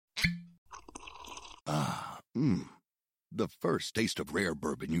The first taste of rare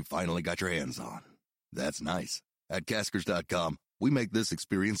bourbon you finally got your hands on. That's nice. At Caskers.com, we make this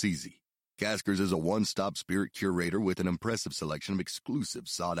experience easy. Caskers is a one-stop spirit curator with an impressive selection of exclusive,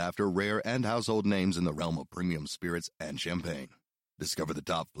 sought-after, rare, and household names in the realm of premium spirits and champagne. Discover the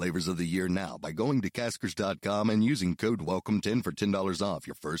top flavors of the year now by going to Caskers.com and using code WELCOME10 for $10 off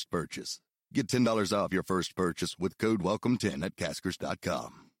your first purchase. Get $10 off your first purchase with code WELCOME10 at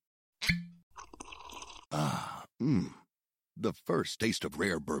Caskers.com. The first taste of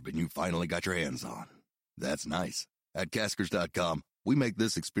rare bourbon you finally got your hands on. That's nice. At Caskers.com, we make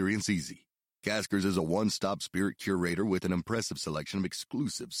this experience easy. Caskers is a one-stop spirit curator with an impressive selection of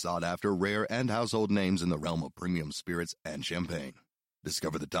exclusive, sought-after, rare, and household names in the realm of premium spirits and champagne.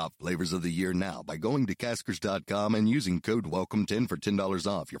 Discover the top flavors of the year now by going to Caskers.com and using code WELCOME10 for $10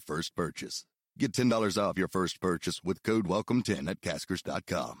 off your first purchase. Get $10 off your first purchase with code WELCOME10 at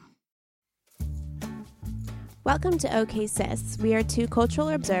Caskers.com. Welcome to OK Sis. We are two cultural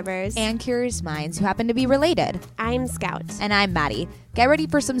observers and curious minds who happen to be related. I'm Scout. And I'm Maddie. Get ready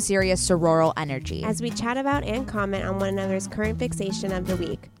for some serious sororal energy as we chat about and comment on one another's current fixation of the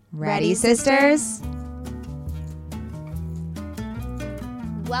week. Ready, sisters?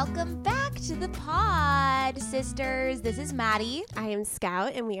 Welcome back to the pod, sisters. This is Maddie. I am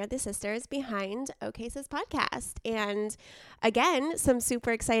Scout, and we are the sisters behind OK Sis Podcast. And again, some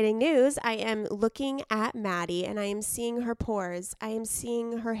super exciting news. I am looking at Maddie, and I am seeing her pores. I am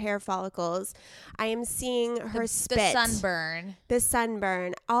seeing her hair follicles. I am seeing her spit. The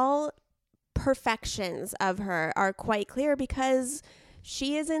sunburn. All perfections of her are quite clear because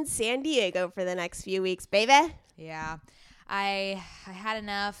she is in San Diego for the next few weeks, baby. Yeah. I had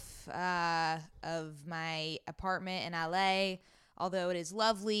enough of my apartment in LA, although it is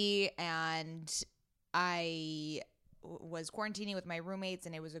lovely, and I was quarantining with my roommates,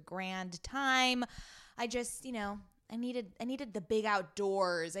 and it was a grand time. I just, I needed the big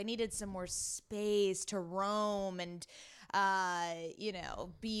outdoors. I needed some more space to roam and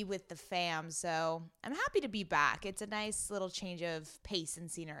be with the fam. So I'm happy to be back. It's a nice little change of pace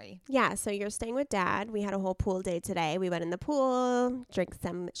and scenery. Yeah, so you're staying with Dad. We had a whole pool day today. We went in the pool, drank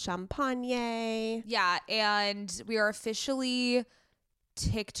some champagne. Yeah, and we are officially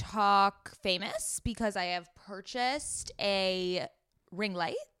TikTok famous because I have purchased a ring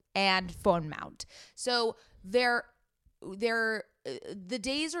light and phone mount. So the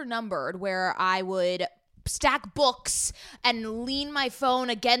days are numbered where I would stack books and lean my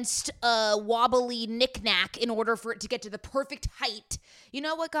phone against a wobbly knickknack in order for it to get to the perfect height. You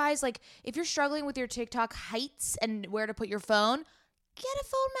know what, guys? Like, if you're struggling with your TikTok heights and where to put your phone, get a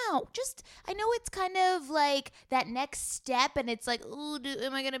phone mount. I know it's kind of like that next step, and it's like, ooh,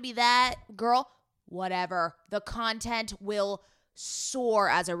 am I going to be that girl? Whatever. The content will soar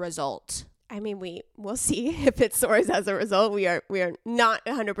as a result. I mean, we'll see if it soars as a result. We are not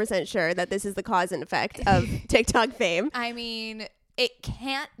 100% sure that this is the cause and effect of TikTok fame. I mean, it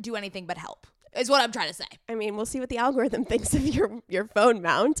can't do anything but help, is what I'm trying to say. I mean, we'll see what the algorithm thinks of your phone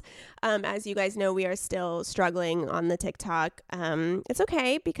mount. As you guys know, we are still struggling on the TikTok. It's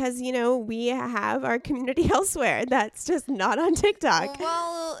okay because, we have our community elsewhere that's just not on TikTok.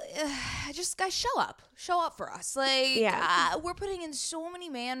 Well, just guys, show up for us. Like, yeah. We're putting in so many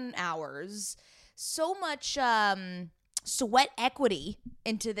man hours, so much sweat equity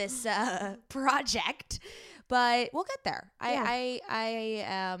into this project, but we'll get there.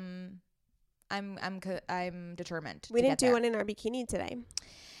 Yeah. I'm determined. We didn't do one in our bikini today.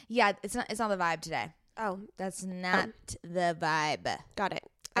 Yeah, it's not the vibe today. Oh, that's not the vibe. Got it.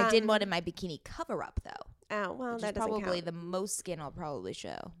 I did one in my bikini cover up though. Oh, well, that doesn't probably count. The most skin I'll probably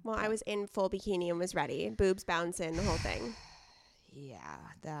show. Well, I was in full bikini and was ready. Boobs bouncing, the whole thing.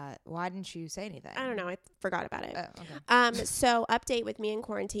 Yeah, why didn't you say anything? I don't know. I forgot about it. Oh, okay. So update with me in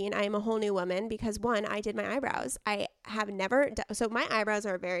quarantine. I am a whole new woman because one, I did my eyebrows. I have never so my eyebrows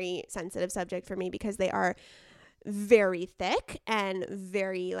are a very sensitive subject for me because they are very thick and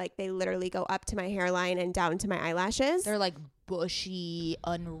very, like, they literally go up to my hairline and down to my eyelashes. They're like bushy,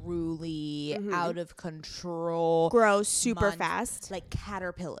 unruly, out of control, grow super fast, like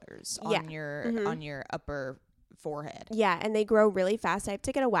caterpillars on your upper forehead. Yeah, and they grow really fast. I have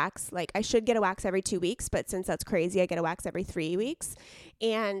to get a wax. Like, I should get a wax every 2 weeks, but since that's crazy, I get a wax every 3 weeks.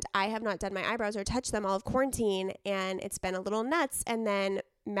 And I have not done my eyebrows or touched them all of quarantine, and it's been a little nuts. And then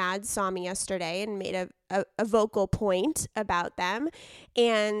Mad saw me yesterday and made a vocal point about them.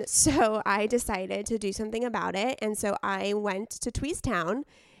 And so I decided to do something about it. And so I went to Tweeztown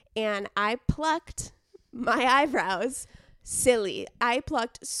and I plucked my eyebrows silly. I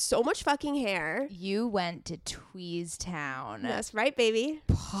plucked so much fucking hair. You went to Tweezetown. That's right, baby.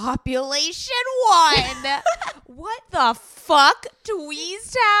 Population 1. What the fuck?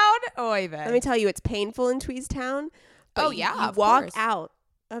 Tweezetown? Oh, I bet. Let me tell you, it's painful in Tweezetown. But you of walk course. out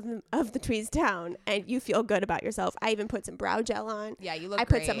of the Tweezetown and you feel good about yourself. I even put some brow gel on. Yeah, you look I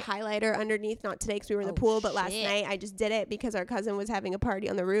great. put some highlighter underneath, not today because we were in the Oh, pool, but last shit. night I just did it because our cousin was having a party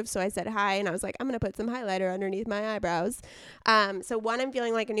on the roof. So I said hi and I was like, I'm going to put some highlighter underneath my eyebrows. So one, I'm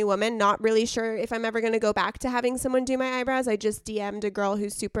feeling like a new woman, not really sure if I'm ever going to go back to having someone do my eyebrows. I just DM'd a girl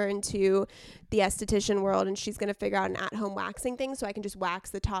who's super into the esthetician world and she's going to figure out an at-home waxing thing so I can just wax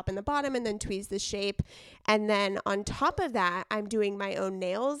the top and the bottom and then tweeze the shape. And then on top of that, I'm doing my own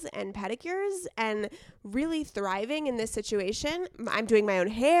nails and pedicures and really thriving in this situation. I'm doing my own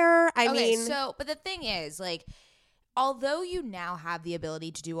hair. But the thing is, like, although you now have the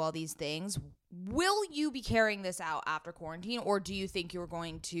ability to do all these things, will you be carrying this out after quarantine, or do you think you're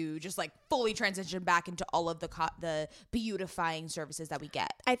going to just like fully transition back into all of the beautifying services that we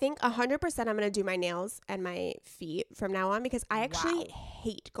get? I think 100% I'm going to do my nails and my feet from now on because I actually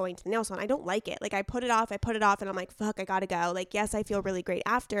hate going to the nail salon. I don't like it. Like I put it off and I'm like, fuck, I got to go. Like, yes, I feel really great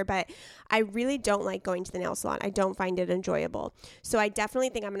after, but I really don't like going to the nail salon. I don't find it enjoyable. So I definitely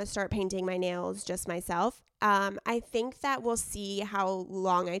think I'm going to start painting my nails just myself. I think that we'll see how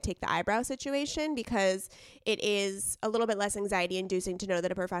long I take the eyebrow situation because it is a little bit less anxiety inducing to know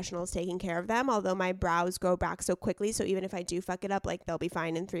that a professional is taking care of them, although my brows grow back so quickly. So even if I do fuck it up, like they'll be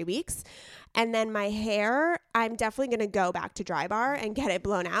fine in 3 weeks. And then my hair, I'm definitely going to go back to dry bar and get it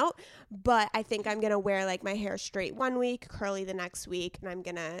blown out. But I think I'm going to wear like my hair straight 1 week, curly the next week, and I'm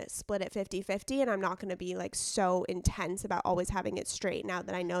going to split it 50-50. And I'm not going to be like so intense about always having it straight now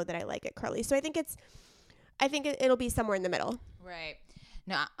that I know that I like it curly. So I think it'll be somewhere in the middle. Right.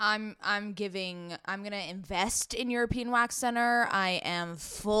 No, I'm going to invest in European Wax Center. I am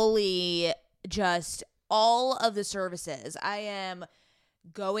fully just all of the services. I am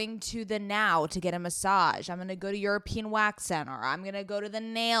going to the Now to get a massage. I'm going to go to European Wax Center. I'm going to go to the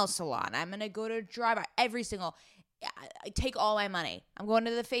nail salon. I'm going to go to dry bar. I take all my money. I'm going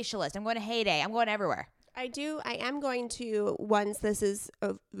to the facialist. I'm going to Heyday. I'm going everywhere. I am going to, once this is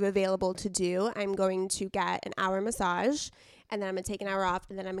available to do, I'm going to get an hour massage and then I'm going to take an hour off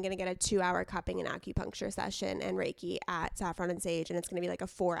and then I'm going to get a 2-hour cupping and acupuncture session and Reiki at Saffron and Sage. And it's going to be like a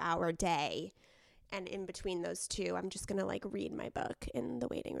 4-hour day. And in between those two, I'm just going to like read my book in the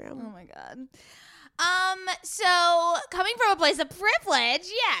waiting room. Oh my God. So coming from a place of privilege,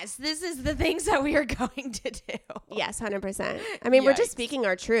 yes, this is the things that we are going to do. Yes, 100%. I mean, we're just speaking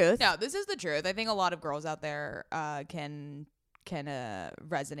our truth. No, this is the truth. I think a lot of girls out there can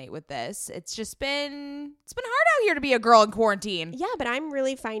resonate with this. It's been hard out here to be a girl in quarantine. Yeah, but I'm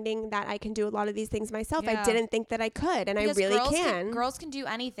really finding that I can do a lot of these things myself. Yeah. I didn't think that I could, and because I really can. Girls can do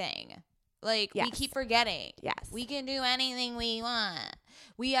anything. Like, yes. We keep forgetting. Yes. We can do anything we want.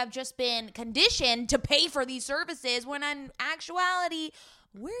 We have just been conditioned to pay for these services when in actuality,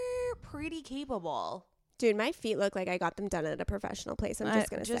 we're pretty capable. Dude, my feet look like I got them done at a professional place. I'm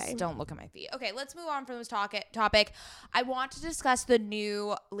just going to say. Just don't look at my feet. Okay, let's move on from this topic. I want to discuss the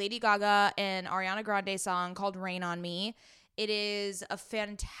new Lady Gaga and Ariana Grande song called Rain on Me. It is a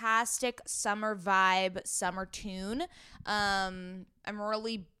fantastic summer vibe, summer tune. I'm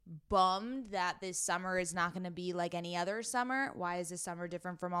really bummed that this summer is not going to be like any other summer. Why is this summer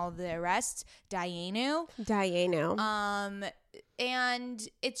different from all of the rest? Dianu. And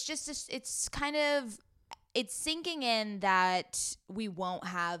it's just it's sinking in that we won't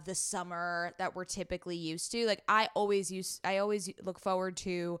have the summer that we're typically used to. Like I always look forward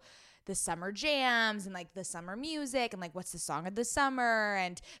to the summer jams and like the summer music and like what's the song of the summer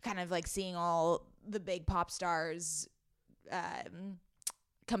and kind of like seeing all the big pop stars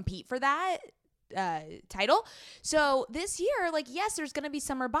compete for that title. So this year, like, yes, there's going to be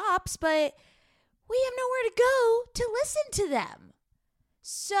summer bops, but we have nowhere to go to listen to them.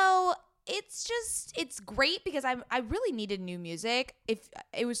 So it's great because I really needed new music.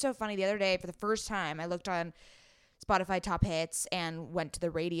 It was so funny the other day, for the first time, I looked on Spotify top hits and went to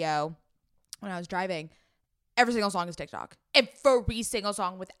the radio when I was driving. Every single song is TikTok. Every single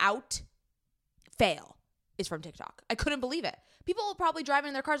song without fail is from TikTok. I couldn't believe it. People will probably driving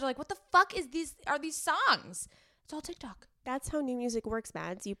in their cars are like, what the fuck are these songs? It's all TikTok. That's how new music works,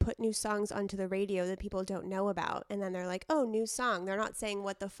 Mads. You put new songs onto the radio that people don't know about, and then they're like, oh, new song. They're not saying,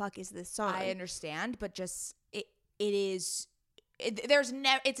 what the fuck is this song? I understand, but just it's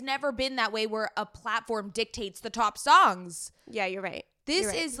never been that way where a platform dictates the top songs. Yeah, you're right.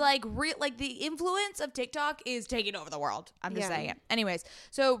 This is like the influence of TikTok is taking over the world. I'm just saying it. Anyways,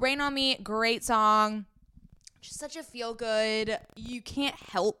 so Rain on Me, great song. just such a feel good. You can't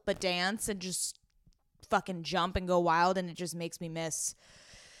help but dance and just fucking jump and go wild, and it just makes me miss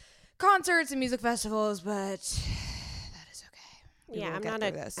concerts and music festivals, but that is okay. Yeah,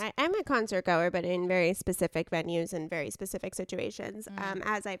 I'm a concert goer, but in very specific venues and very specific situations.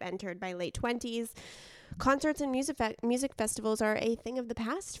 As I've entered my late 20s, concerts and music festivals are a thing of the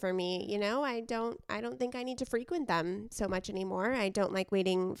past for me. You know, I don't think I need to frequent them so much anymore. I don't like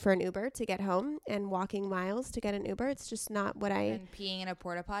waiting for an Uber to get home and walking miles to get an Uber. It's just not what And peeing in a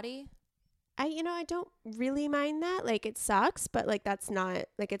porta potty? I don't really mind that. Like, it sucks, but like, that's not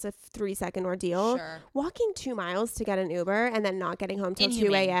like, it's a 3-second ordeal. Sure. Walking 2 miles to get an Uber and then not getting home till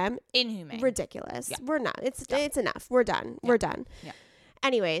 2 a.m. Inhumane. Ridiculous. Yeah. We're not. It's enough. We're done. Yeah. We're done. Yeah.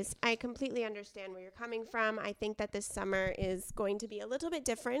 Anyways, I completely understand where you're coming from. I think that this summer is going to be a little bit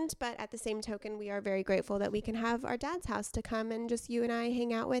different, but at the same token, we are very grateful that we can have our dad's house to come and just you and I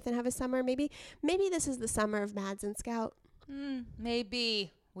hang out with and have a summer. Maybe this is the summer of Mads and Scout.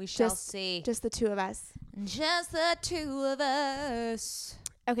 Maybe. We shall see. Just the two of us. Just the two of us.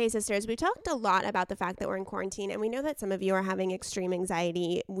 Okay, sisters, we talked a lot about the fact that we're in quarantine, and we know that some of you are having extreme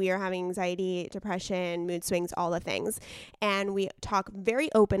anxiety. We are having anxiety, depression, mood swings, all the things. And we talk very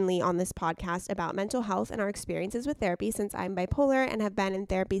openly on this podcast about mental health and our experiences with therapy, since I'm bipolar and have been in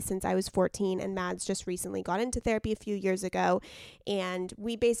therapy since I was 14, and Mads just recently got into therapy a few years ago. And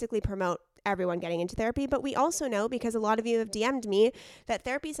we basically promote everyone getting into therapy, but we also know, because a lot of you have DM'd me, that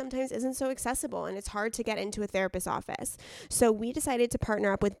therapy sometimes isn't so accessible and it's hard to get into a therapist's office. So we decided to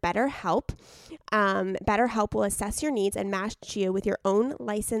partner up with BetterHelp. BetterHelp will assess your needs and match you with your own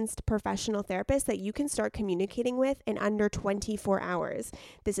licensed professional therapist that you can start communicating with in under 24 hours.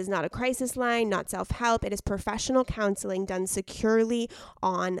 This is not a crisis line, not self-help. It is professional counseling done securely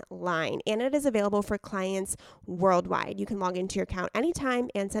online, and it is available for clients worldwide. You can log into your account anytime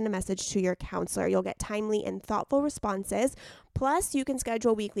and send a message to your counselor. You'll get timely and thoughtful responses. Plus, you can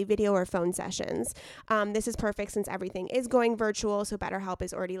schedule weekly video or phone sessions. This is perfect since everything is going virtual, so BetterHelp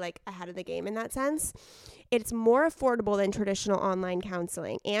is already like ahead of the game in that sense. It's more affordable than traditional online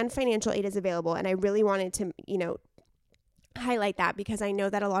counseling, and financial aid is available. And I really wanted to, highlight that, because I know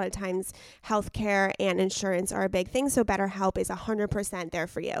that a lot of times healthcare and insurance are a big thing. So BetterHelp is 100% there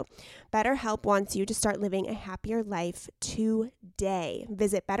for you. BetterHelp wants you to start living a happier life today.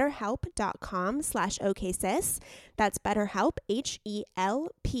 Visit betterhelp.com/oksis. That's BetterHelp,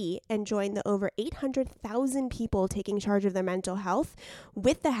 HELP, and join the over 800,000 people taking charge of their mental health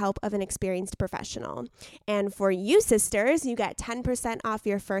with the help of an experienced professional. And for you sisters, you get 10% off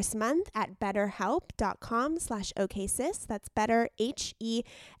your first month at betterhelp.com/oksis. That's better,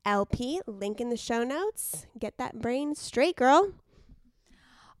 HELP. Link in the show notes. Get that brain straight, girl.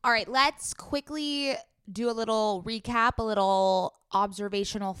 All right, let's quickly do a little recap, a little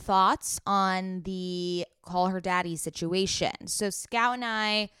observational thoughts on the Call Her Daddy situation. So Scout and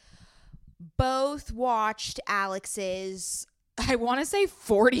I both watched Alex's, I want to say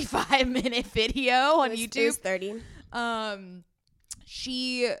 45-minute video on YouTube. It was 30.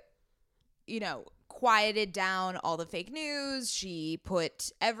 She, quieted down all the fake news. She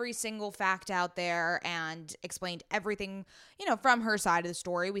put every single fact out there and explained everything, from her side of the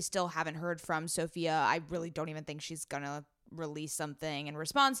story. We still haven't heard from Sophia. I really don't even think she's going to release something in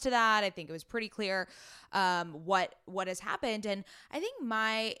response to that. I think it was pretty clear what has happened. And I think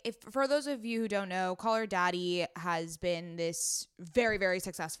for those of you who don't know, Call Her Daddy has been this very, very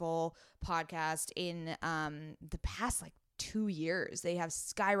successful podcast in the past 2 years. They have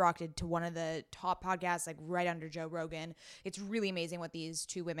skyrocketed to one of the top podcasts, right under Joe Rogan. It's really amazing what these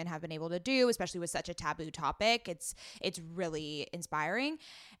two women have been able to do, especially with such a taboo topic. It's really inspiring.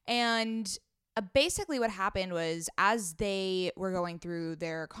 And basically what happened was, as they were going through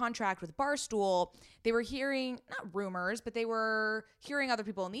their contract with Barstool, they were hearing, not rumors, but they were hearing other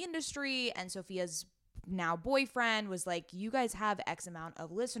people in the industry, and Sophia's now boyfriend was like, you guys have X amount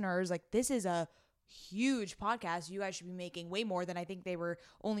of listeners. This is a huge podcast. You guys should be making way more than, I think they were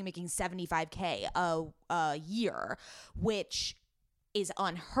only making $75K a year, which is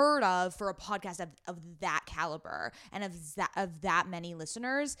unheard of for a podcast of that caliber and of that many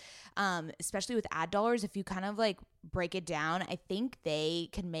listeners, especially with ad dollars. If you kind of break it down, I think they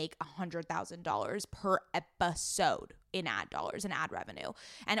can make $100,000 per episode in ad dollars and ad revenue.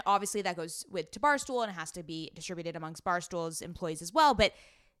 And obviously that goes to Barstool, and it has to be distributed amongst Barstool's employees as well. But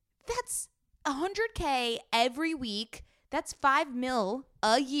that's $100K every week. That's $5 million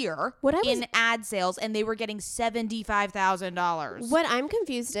a year in ad sales, and they were getting $75,000. What I'm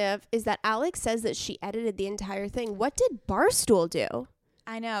confused of is that Alex says that she edited the entire thing. What did Barstool do?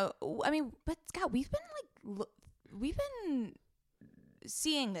 I know. I mean, but Scott, we've been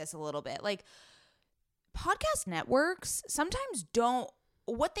seeing this a little bit. podcast networks sometimes don't,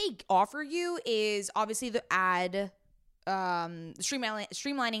 what they offer you is obviously the ad,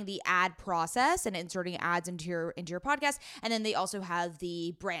 streamlining the ad process and inserting ads into your podcast, and then they also have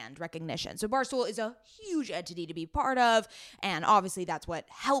the brand recognition. So Barstool is a huge entity to be part of, and obviously that's what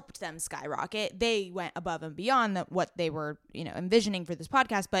helped them skyrocket. They went above and beyond what they were envisioning for this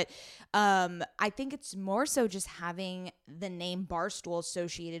podcast, but I think it's more so just having the name Barstool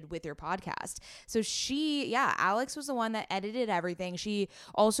associated with your podcast. So Alex was the one that edited everything. She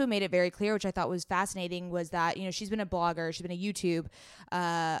also made it very clear, which I thought was fascinating, was that she's been a blogger, she's been a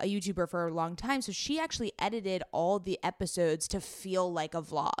YouTuber for a long time, so she actually edited all the episodes to feel like a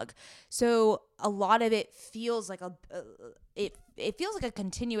vlog. So a lot of it feels like it feels like a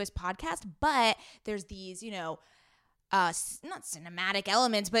continuous podcast, but there's these not cinematic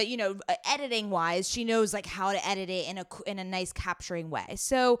elements, but editing wise, she knows like how to edit it in a nice capturing way.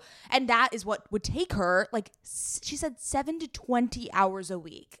 So, and that is what would take her, like she said, 7 to 20 hours a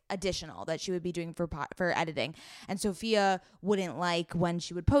week additional that she would be doing for editing. And Sophia wouldn't like when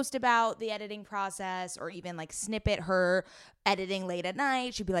she would post about the editing process or even like snippet her editing late at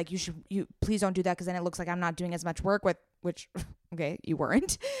night. She'd be like, you please don't do that, because then it looks like I'm not doing as much work, which okay, you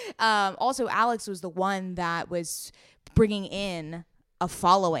weren't. Also, Alex was the one that was bringing in a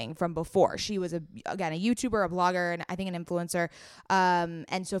following from before. She was again a YouTuber, a blogger, and I think an influencer.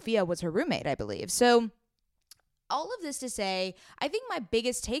 And Sophia was her roommate, I believe. So all of this to say, I think my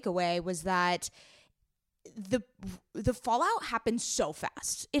biggest takeaway was that the fallout happened so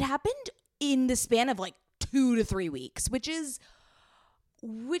fast. It happened in the span of like 2 to 3 weeks, which is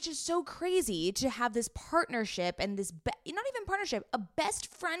so crazy to have this partnership and this not even partnership, a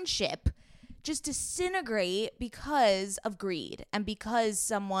best friendship just disintegrate because of greed and because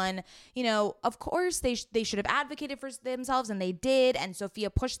someone, of course they should have advocated for themselves, and they did, and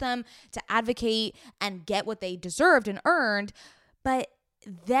Sophia pushed them to advocate and get what they deserved and earned, but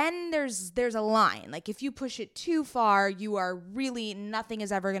then there's a line. Like if you push it too far, you are really, nothing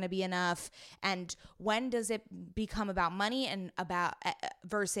is ever going to be enough. And when does it become about money and about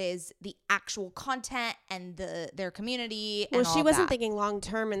versus the actual content and their community? Well, and all she wasn't that. thinking long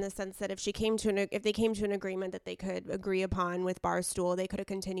term in the sense that if they came to an agreement that they could agree upon with Barstool, they could have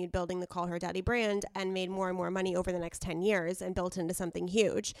continued building the Call Her Daddy brand and made more and more money over the next 10 years and built into something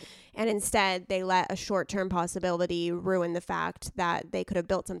huge. And instead, they let a short-term possibility ruin the fact that they could have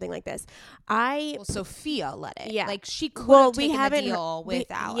built something like this. Sophia let it. Yeah. Like she could have taken the deal with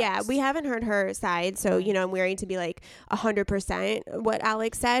Alex. Yeah, we haven't heard her side, so I'm wearing to be like 100% what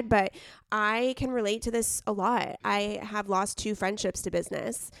Alex said, but I can relate to this a lot. I have lost 2 friendships to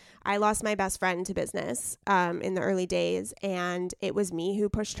business. I lost my best friend to business in the early days, and it was me who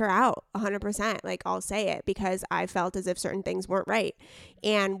pushed her out 100%. Like, I'll say it, because I felt as if certain things weren't right.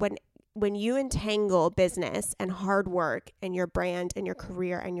 And when you entangle business and hard work and your brand and your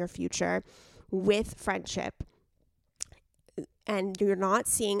career and your future with friendship, and you're not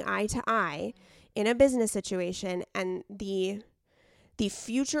seeing eye to eye in a business situation, and the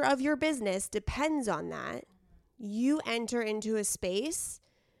future of your business depends on that, you enter into a space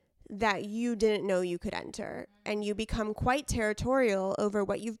that you didn't know you could enter, and you become quite territorial over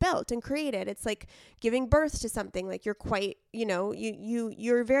what you've built and created. It's like giving birth to something. Like you're quite,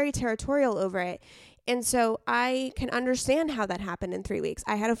 you're very territorial over it. And so I can understand how that happened in 3 weeks.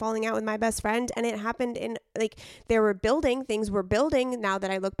 I had a falling out with my best friend, and it happened in things were building now that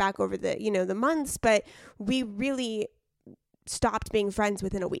I look back over the months, but we really stopped being friends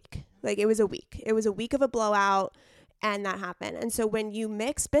within a week. Like it was a week of a blowout, and that happened. And so when you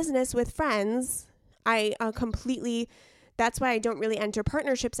mix business with friends, that's why I don't really enter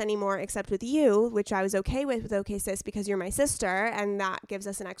partnerships anymore, except with you, which I was okay with OK Sis, because you're my sister, and that gives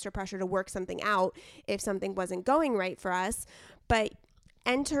us an extra pressure to work something out if something wasn't going right for us. But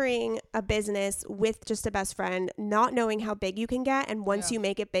entering a business with just a best friend, not knowing how big you can get, and once you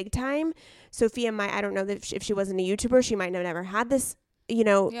make it big time, Sophia I don't know that if she wasn't a YouTuber, she might have never had this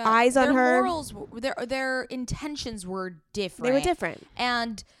eyes on her. Their morals, their intentions were different. They were different.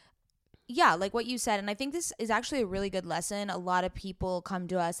 And yeah, like what you said, and I think this is actually a really good lesson. A lot of people come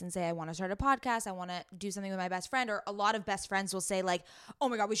to us and say, I want to start a podcast. I want to do something with my best friend. Or a lot of best friends will say like, oh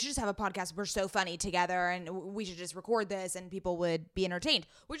my God, we should just have a podcast. We're so funny together, and we should just record this, and people would be entertained,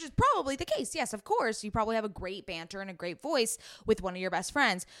 which is probably the case. Yes, of course. You probably have a great banter and a great voice with one of your best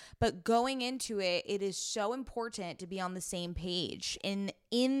friends. But going into it, it is so important to be on the same page in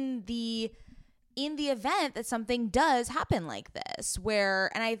in the event that something does happen like this,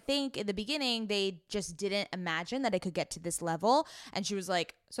 and I think in the beginning, they just didn't imagine that it could get to this level. And she was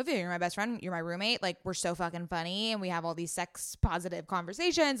like, Sophia, you're my best friend. You're my roommate. Like, we're so fucking funny. And we have all these sex positive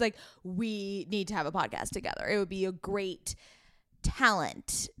conversations. Like, we need to have a podcast together. It would be a great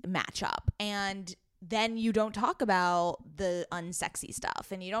talent matchup. And then you don't talk about the unsexy stuff,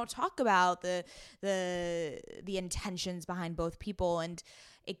 and you don't talk about the intentions behind both people. And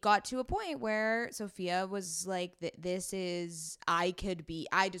it got to a point where Sophia was like,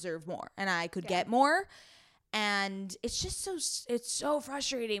 I deserve more, and I could get more. And it's just it's so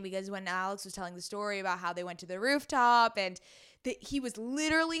frustrating, because when Alex was telling the story about how they went to the rooftop and he was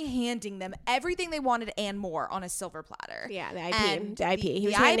literally handing them everything they wanted and more on a silver platter. Yeah, the IP. He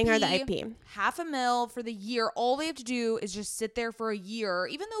was handing her the IP. $500,000 for the year. All they have to do is just sit there for a year,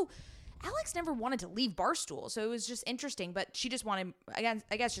 even though Alex never wanted to leave Barstool. So it was just interesting. But she just wanted, I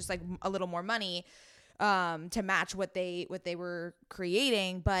guess, just like a little more money to match what they were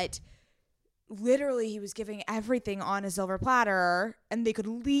creating. But literally, he was giving everything on a silver platter, and they could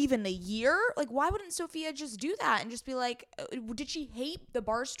leave in a year. Like, why wouldn't Sophia just do that and just be like, did she hate the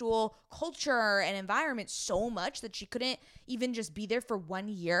Barstool culture and environment so much that she couldn't even just be there for 1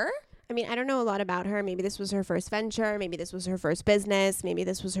 year? I mean, I don't know a lot about her. Maybe this was her first venture. Maybe this was her first business. Maybe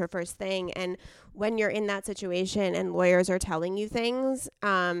this was her first thing. And when you're in that situation and lawyers are telling you things,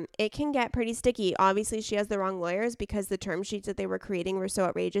 it can get pretty sticky. Obviously, she has the wrong lawyers, because the term sheets that they were creating were so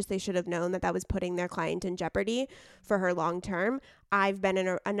outrageous. They should have known that was putting their client in jeopardy for her long term. I've been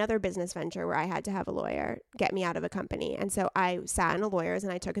in another business venture where I had to have a lawyer get me out of a company. And so I sat in a lawyer's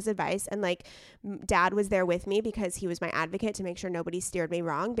and I took his advice, and like Dad was there with me because he was my advocate to make sure nobody steered me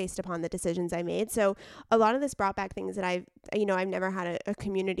wrong based upon the decisions I made. So a lot of this brought back things that I've never had a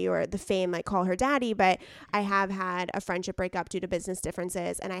community or the fame like call her daddy, but I have had a friendship breakup due to business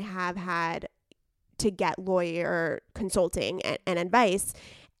differences, and I have had to get lawyer consulting and advice.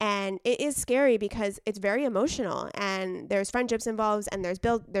 And it is scary because it's very emotional, and there's friendships involved, and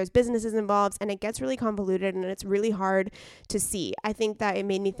there's businesses involved, and it gets really convoluted, and it's really hard to see. I think that it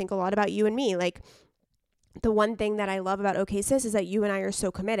made me think a lot about you and me. Like, the one thing that I love about OK Sis is that you and I are so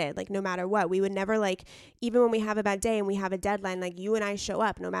committed. Like, no matter what, we would never, like, even when we have a bad day and we have a deadline, like, you and I show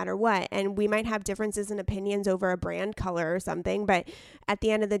up no matter what. And we might have differences in opinions over a brand color or something, but at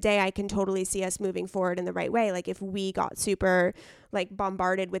the end of the day, I can totally see us moving forward in the right way. Like, if we got super like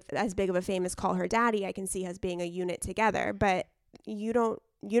bombarded with as big of a fame as call her daddy, I can see us being a unit together. But you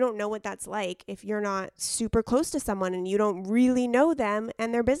don't know what that's like if you're not super close to someone and you don't really know them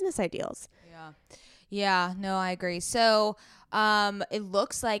and their business ideals. Yeah, no, I agree. So it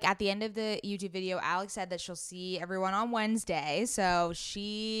looks like at the end of the YouTube video, Alex said that she'll see everyone on Wednesday. So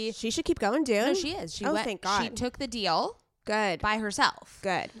she should keep going, dude. No, she is. Thank God. She took the deal. Good. By herself.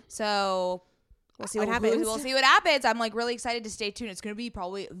 Good. So we'll see what happens. We'll see what happens. I'm like really excited to stay tuned. It's going to be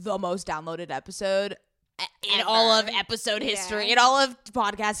probably the most downloaded episode in all of episode history, in all of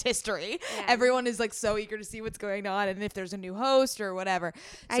podcast history. Yeah. Everyone is like so eager to see what's going on and if there's a new host or whatever.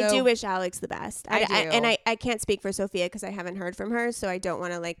 I do wish Alex the best. I can't speak for Sophia because I haven't heard from her, so I don't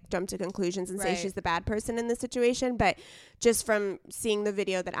want to like jump to conclusions and say she's the bad person in this situation. But just from seeing the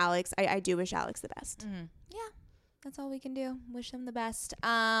video that I do wish Alex the best. Mm-hmm. Yeah. That's all we can do. Wish them the best.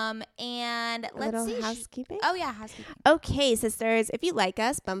 And let's see. Housekeeping. Oh yeah, housekeeping. Okay, sisters. If you like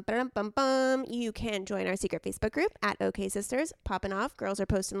us, you can join our secret Facebook group at OK Sisters. Popping off. Girls are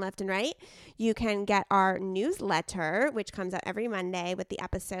posting left and right. You can get our newsletter, which comes out every Monday with the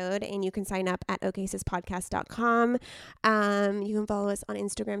episode, and you can sign up at oksispodcast.com. You can follow us on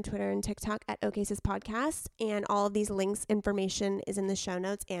Instagram, Twitter, and TikTok at OK Sis Podcast. And all of these links, information is in the show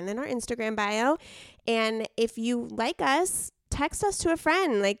notes and in our Instagram bio. And if you like us, text us to a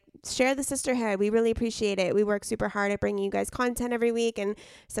friend, like share the sisterhood. We really appreciate it. We work super hard at bringing you guys content every week and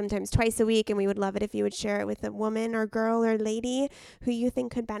sometimes twice a week. And we would love it if you would share it with a woman or girl or lady who you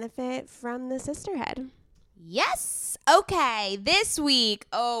think could benefit from the sisterhood. Yes. Okay. This week.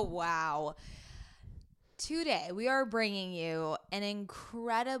 Oh, wow. Today we are bringing you an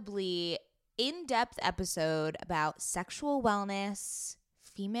incredibly in-depth episode about sexual wellness,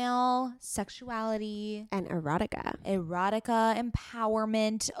 female sexuality, and erotica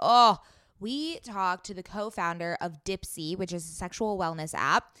empowerment. Oh, we talked to the co-founder of Dipsea, which is a sexual wellness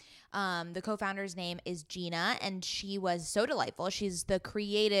app. The co-founder's name is Gina, and she was so delightful. She's the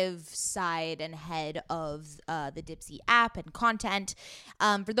creative side and head of the Dipsea app and content.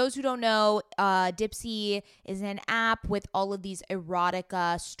 For those who don't know, Dipsea is an app with all of these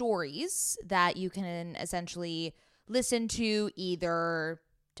erotica stories that you can essentially listen to either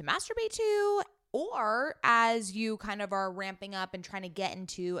to masturbate to Or as you kind of are ramping up and trying to get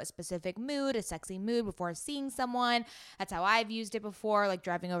into a specific mood, a sexy mood before seeing someone. That's how I've used it before, like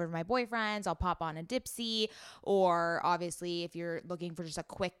driving over to my boyfriend's, I'll pop on a Dipsea. Or obviously if you're looking for just a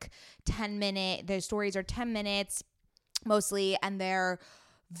quick 10-minute, their stories are 10 minutes mostly, and they're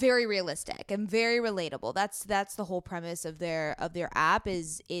very realistic and very relatable. That's the whole premise of their app,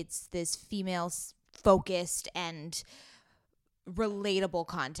 is it's this female focused and relatable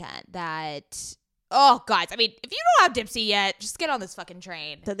content that, oh, guys, I mean, if you don't have Dipsea yet, just get on this fucking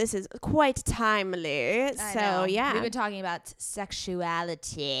train. So this is quite timely. So, yeah. We've been talking about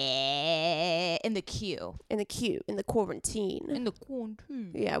sexuality in the queue. In the quarantine. In the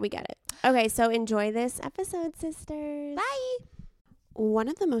quarantine. Yeah, we get it. Okay, so enjoy this episode, sisters. Bye. One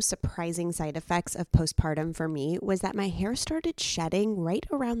of the most surprising side effects of postpartum for me was that my hair started shedding right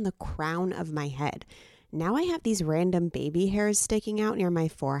around the crown of my head. Now I have these random baby hairs sticking out near my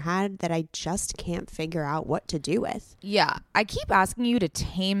forehead that I just can't figure out what to do with. Yeah, I keep asking you to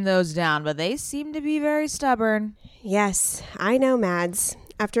tame those down, but they seem to be very stubborn. Yes, I know, Mads.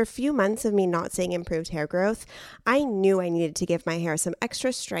 After a few months of me not seeing improved hair growth, I knew I needed to give my hair some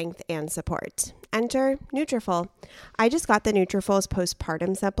extra strength and support. Enter Nutrafol. I just got the Nutrafol's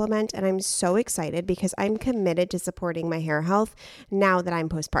postpartum supplement, and I'm so excited because I'm committed to supporting my hair health now that I'm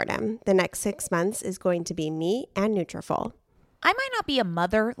postpartum. The next 6 months is going to be me and Nutrafol. I might not be a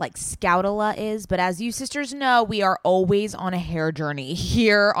mother like Scoutala is, but as you sisters know, we are always on a hair journey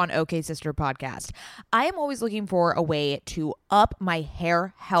here on OK Sister Podcast. I am always looking for a way to up my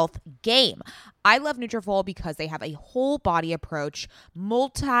hair health game. I love Nutrafol because they have a whole body approach,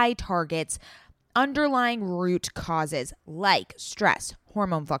 multi-targets, underlying root causes like stress,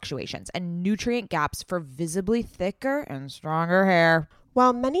 hormone fluctuations, and nutrient gaps for visibly thicker and stronger hair.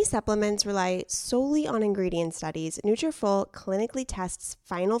 While many supplements rely solely on ingredient studies, Nutrafol clinically tests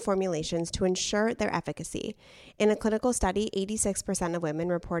final formulations to ensure their efficacy. In a clinical study, 86% of women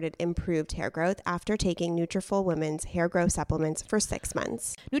reported improved hair growth after taking Nutrafol Women's hair growth supplements for 6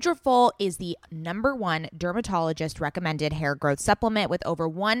 months. Nutrafol is the #1 dermatologist recommended hair growth supplement, with over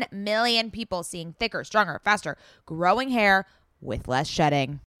 1 million people seeing thicker, stronger, faster growing hair with less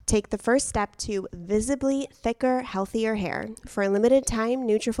shedding. Take the first step to visibly thicker, healthier hair. For a limited time,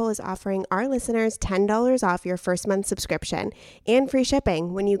 Nutrafol is offering our listeners $10 off your first month subscription and free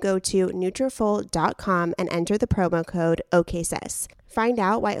shipping when you go to Nutrafol.com and enter the promo code OKSIS. Find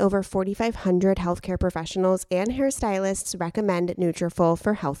out why over 4,500 healthcare professionals and hairstylists recommend Nutrafol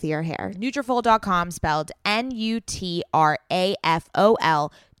for healthier hair. Nutrafol.com, spelled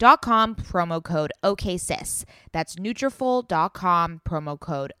Nutrafol.com, promo code OKSIS. That's Nutrafol.com, promo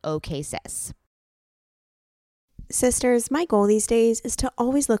code OKSIS. Sisters, my goal these days is to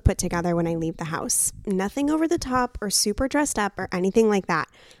always look put together when I leave the house. Nothing over the top or super dressed up or anything like that.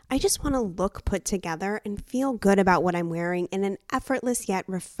 I just want to look put together and feel good about what I'm wearing in an effortless yet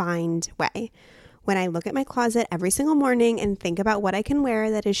refined way. When I look at my closet every single morning and think about what I can wear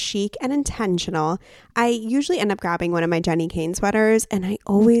that is chic and intentional, I usually end up grabbing one of my Jenny Kane sweaters, and I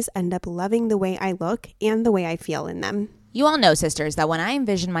always end up loving the way I look and the way I feel in them. You all know, sisters, that when I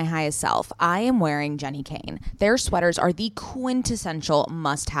envision my highest self, I am wearing Jenny Kane. Their sweaters are the quintessential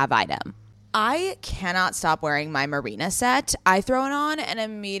must-have item. I cannot stop wearing my Marina set. I throw it on and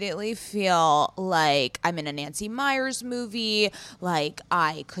immediately feel like I'm in a Nancy Meyers movie, like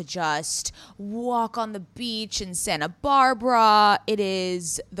I could just walk on the beach in Santa Barbara. It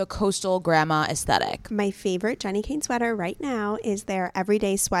is the coastal grandma aesthetic. My favorite Jenny Kane sweater right now is their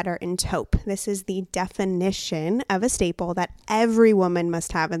everyday sweater in taupe. This is the definition of a staple that every woman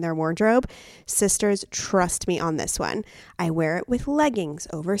must have in their wardrobe. Sisters, trust me on this one. I wear it with leggings,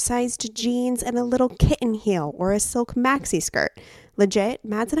 oversized jeans, and a little kitten heel or a silk maxi skirt. Legit,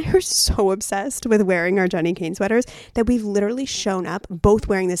 Mads and I are so obsessed with wearing our Jenny Kane sweaters that we've literally shown up both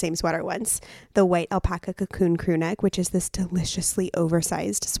wearing the same sweater once. The white alpaca cocoon crew neck, which is this deliciously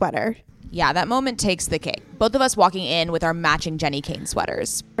oversized sweater. Yeah, that moment takes the cake. Both of us walking in with our matching Jenny Kane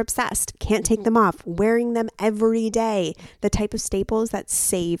sweaters. We're obsessed. Can't take them off. Wearing them every day. The type of staples that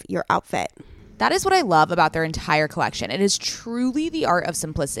save your outfit. That is what I love about their entire collection. It is truly the art of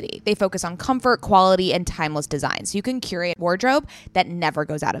simplicity. They focus on comfort, quality, and timeless design, so you can curate a wardrobe that never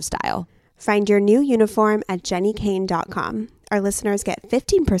goes out of style. Find your new uniform at jennykane.com. Our listeners get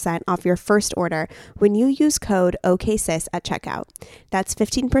 15% off your first order when you use code OKSIS at checkout. That's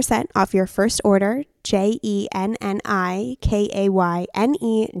 15% off your first order,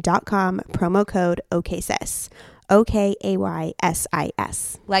 JENNIKAYNE.com, promo code OKSIS.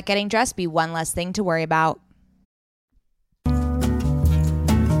 OKAYSIS. Let getting dressed be one less thing to worry about.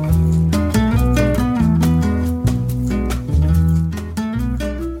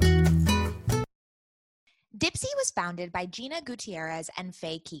 Dipsea was founded by Gina Gutierrez and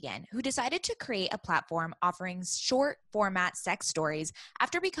Faye Keegan, who decided to create a platform offering short format sex stories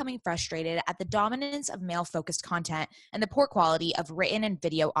after becoming frustrated at the dominance of male-focused content and the poor quality of written and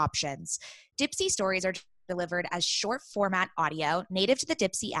video options. Dipsea stories are delivered as short format audio native to the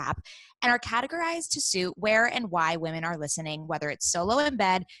Dipsea app and are categorized to suit where and why women are listening, whether it's solo in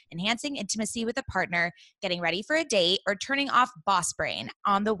bed, enhancing intimacy with a partner, getting ready for a date, or turning off boss brain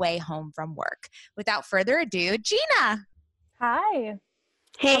on the way home from work. Without further ado, Gina. Hi.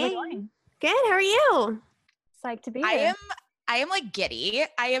 Hey. How's it going? Good. How are you? Psyched to be I here. am like giddy.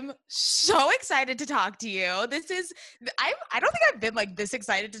 I am so excited to talk to you. I don't think I've been like this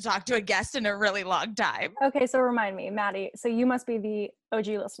excited to talk to a guest in a really long time. Okay, so remind me, Maddie, so you must be the OG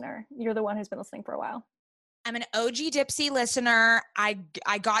listener. You're the one who's been listening for a while. I'm an OG Dipsea listener. I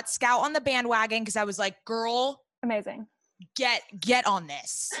got Scout on the bandwagon because I was like, girl, Amazing. get on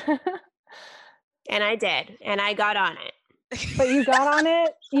this. And I did. And I got on it. But you got on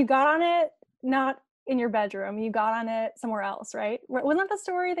it not in your bedroom. You got on it somewhere else, right? Wasn't that the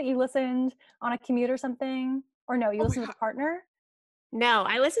story that you listened on a commute or something? Or no, you listened with a partner? No,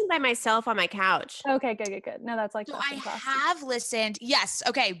 I listened by myself on my couch. Okay, good. No, that's like So best I in class. have listened. Yes.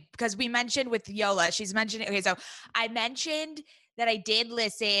 Okay. Because we mentioned with Yola, she's mentioned. Okay. So I mentioned that I did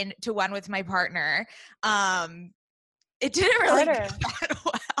listen to one with my partner. It didn't really go that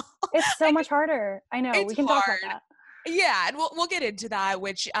well. It's so much harder. I know. It's We can talk hard. about that. Yeah, and we'll get into that,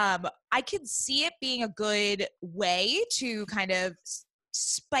 which I could see it being a good way to kind of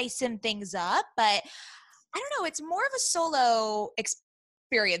spice some things up, but I don't know, it's more of a solo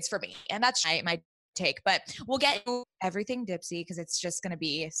experience for me, and that's my take. But we'll get into everything Dipsea because it's just going to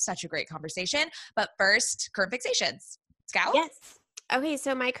be such a great conversation. But first, current fixations. Scout? Yes. Okay,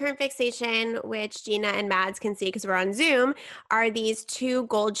 so my current fixation, which Gina and Mads can see because we're on Zoom, are these 2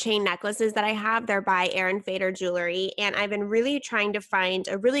 gold chain necklaces that I have. They're by Erin Fader Jewelry, and I've been really trying to find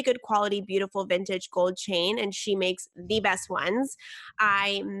a really good quality, beautiful vintage gold chain, and she makes the best ones.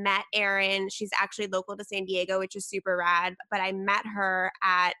 I met Erin. She's actually local to San Diego, which is super rad, but I met her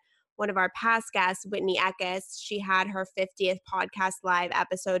at one of our past guests, Whitney Eckes. She had her 50th podcast live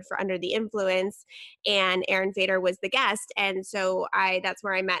episode for Under the Influence, and Erin Fader was the guest. And so that's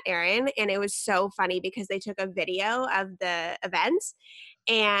where I met Erin. And it was so funny because they took a video of the event,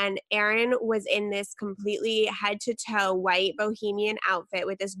 and Erin was in this completely head to toe white bohemian outfit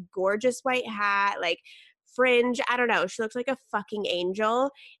with this gorgeous white hat, like fringe. I don't know. She looks like a fucking angel.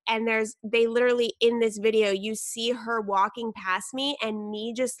 And they literally in this video, you see her walking past me and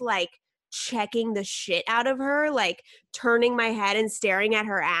me just like checking the shit out of her, like turning my head and staring at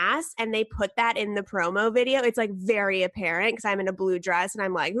her ass. And they put that in the promo video. It's like very apparent because I'm in a blue dress and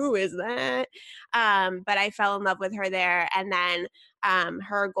I'm like, who is that? But I fell in love with her there. And then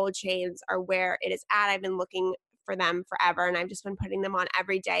her gold chains are where it is at. I've been looking for them forever, and I've just been putting them on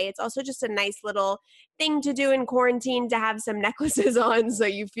every day. It's also just a nice little thing to do in quarantine, to have some necklaces on so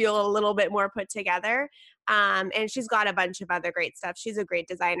you feel a little bit more put together. And she's got a bunch of other great stuff. She's a great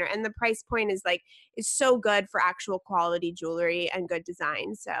designer, and the price point is so good for actual quality jewelry and good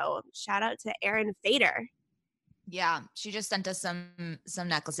design. So shout out to Erin Fader. Yeah, she just sent us some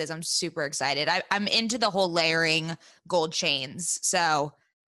necklaces. I'm super excited. I'm into the whole layering gold chains, so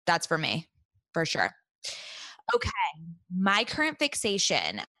that's for me for sure. Okay, my current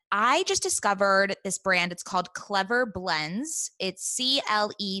fixation. I just discovered this brand. It's called Clever Blends. It's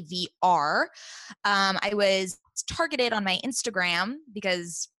CLEVR. I was targeted on my Instagram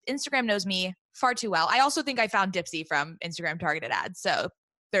because Instagram knows me far too well. I also think I found Dipsea from Instagram targeted ads. So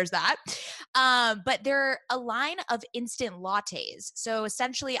there's that. But they're a line of instant lattes. So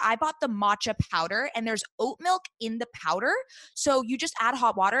essentially I bought the matcha powder, and there's oat milk in the powder. So you just add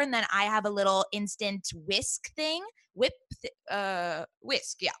hot water, and then I have a little instant whisk thing.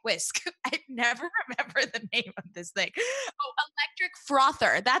 Whisk. Yeah, whisk. I never remember the name of this thing. Oh, electric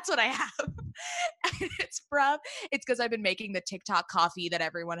frother. That's what I have. It's because I've been making the TikTok coffee that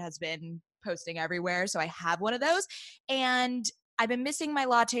everyone has been posting everywhere. So I have one of those, and I've been missing my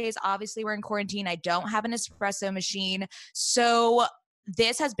lattes. Obviously, we're in quarantine. I don't have an espresso machine. So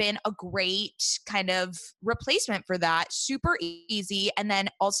this has been a great kind of replacement for that. Super easy. And then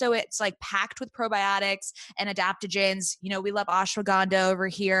also it's like packed with probiotics and adaptogens. You know, we love ashwagandha over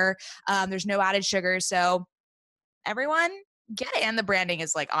here. There's no added sugar. So everyone get it. And the branding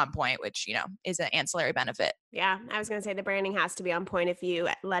is like on point, which, you know, is an ancillary benefit. Yeah, I was going to say the branding has to be on point if you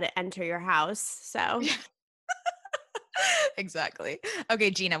let it enter your house. So Exactly.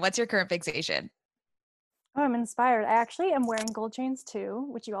 Okay, Gina, what's your current fixation? Oh, I'm inspired. I actually am wearing gold chains too,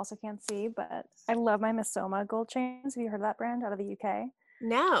 which you also can't see, but I love my Missoma gold chains. Have you heard of that brand out of the UK?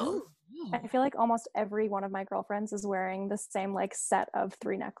 no. I feel like almost every one of my girlfriends is wearing the same like set of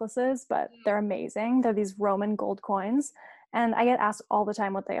 3 necklaces, but they're amazing. They're these Roman gold coins. And I get asked all the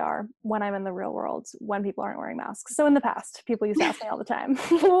time what they are when I'm in the real world, when people aren't wearing masks. So in the past, people used to ask me all the time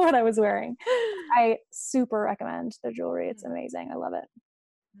what I was wearing. I super recommend their jewelry. It's amazing. I love it.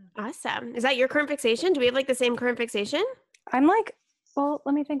 Awesome. Is that your current fixation? Do we have like the same current fixation? I'm like, well,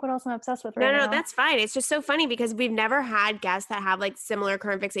 let me think what else I'm obsessed with right No, now. that's fine. It's just so funny because we've never had guests that have like similar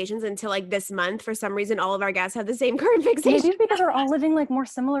current fixations until like this month. For some reason, all of our guests have the same current fixation. Maybe it's because we're all living like more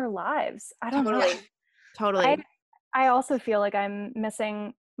similar lives. I don't know. Totally. I also feel like I'm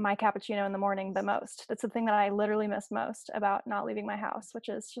missing my cappuccino in the morning the most. That's the thing that I literally miss most about not leaving my house, which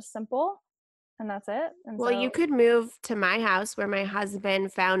is just simple and that's it. And Well, you could move to my house where my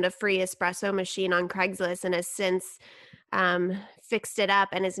husband found a free espresso machine on Craigslist and has since fixed it up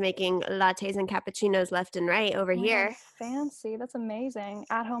and is making lattes and cappuccinos left and right over oh my here. God, fancy. That's amazing.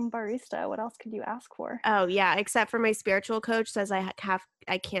 At-home barista. What else could you ask for? Oh yeah, except for my spiritual coach says I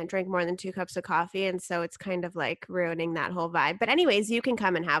can't drink more than 2 cups of coffee, and so it's kind of like ruining that whole vibe. But anyways, you can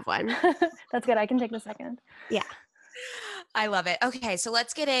come and have one. That's good. I can take the second. Yeah. I love it. Okay, so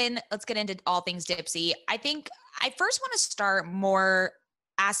let's get into all things Dipsea. I think I first want to start more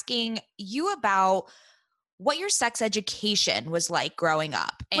asking you about what your sex education was like growing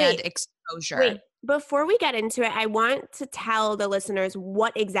up and exposure. Wait, before we get into it, I want to tell the listeners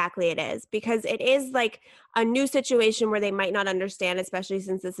what exactly it is, because it is like a new situation where they might not understand, especially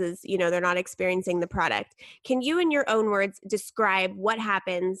since this is, they're not experiencing the product. Can you, in your own words, describe what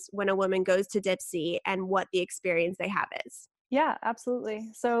happens when a woman goes to Dipsea and what the experience they have is? Yeah, absolutely.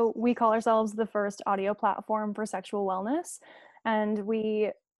 So we call ourselves the first audio platform for sexual wellness, and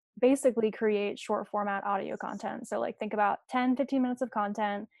we basically create short format audio content. So like think about 10, 15 minutes of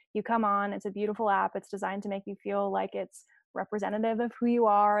content. You come on, it's a beautiful app. It's designed to make you feel like it's representative of who you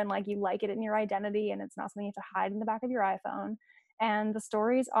are and like you like it in your identity and it's not something you have to hide in the back of your iPhone. And the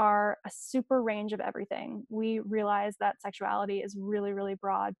stories are a super range of everything. We realize that sexuality is really, really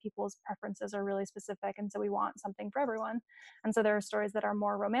broad. People's preferences are really specific. And so we want something for everyone. And so there are stories that are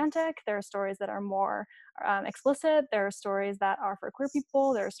more romantic. There are stories that are more explicit. There are stories that are for queer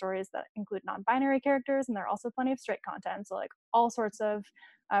people. There are stories that include non-binary characters. And there are also plenty of straight content. So like all sorts of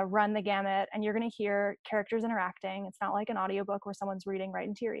run the gamut. And you're going to hear characters interacting. It's not like an audiobook where someone's reading right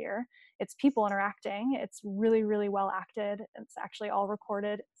into your ear. It's people interacting. It's really, really well acted. It's actually all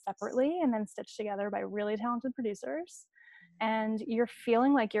recorded separately and then stitched together by really talented producers. And you're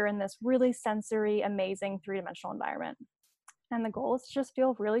feeling like you're in this really sensory, amazing 3-dimensional environment. And the goal is to just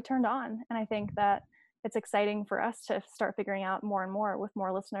feel really turned on. And I think that it's exciting for us to start figuring out more and more with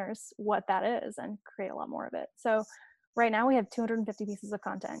more listeners what that is and create a lot more of it. So right now we have 250 pieces of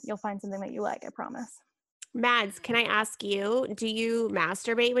content. You'll find something that you like, I promise. Mads, can I ask you, do you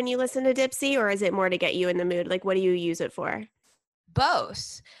masturbate when you listen to Dipsea, or is it more to get you in the mood? Like, what do you use it for?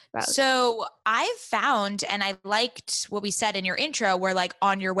 Both. Both. So I've found, and I liked what we said in your intro, where like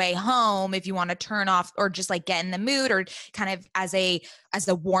on your way home, if you want to turn off or just like get in the mood or kind of as a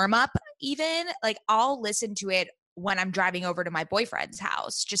warm up, even like I'll listen to it when I'm driving over to my boyfriend's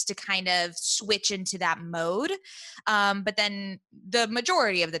house just to kind of switch into that mode. But then the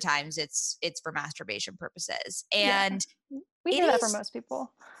majority of the times it's for masturbation purposes. And we hear that from most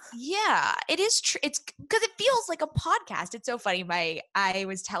people. Yeah, it is true. It's because it feels like a podcast. It's so funny. I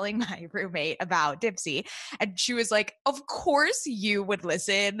was telling my roommate about Dipsea, and she was like, "Of course you would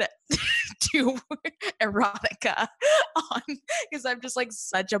listen to Erotica on," because I'm just like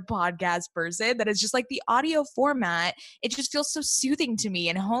such a podcast person that it's just like the audio format. It just feels so soothing to me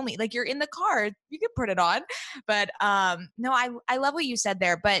and homey. Like you're in the car, you can put it on. But no, I love what you said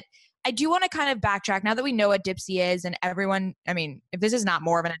there, but. I do want to kind of backtrack now that we know what Dipsea is and everyone, I mean, if this is not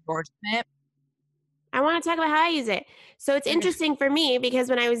more of an endorsement. I want to talk about how I use it. So it's interesting for me because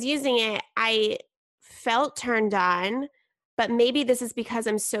when I was using it, I felt turned on, but maybe this is because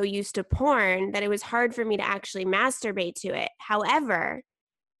I'm so used to porn that it was hard for me to actually masturbate to it. However,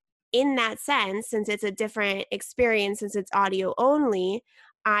 in that sense, since it's a different experience, since it's audio only,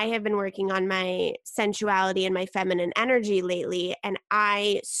 I have been working on my sensuality and my feminine energy lately, and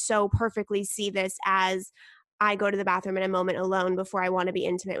I so perfectly see this as I go to the bathroom in a moment alone before I want to be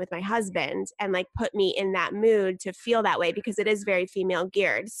intimate with my husband and like put me in that mood to feel that way because it is very female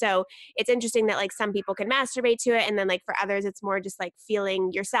geared. So it's interesting that like some people can masturbate to it and then like for others it's more just like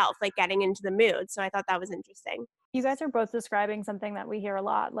feeling yourself, like getting into the mood. So I thought that was interesting. You guys are both describing something that we hear a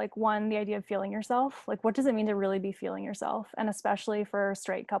lot. Like one, the idea of feeling yourself. Like what does it mean to really be feeling yourself? And especially for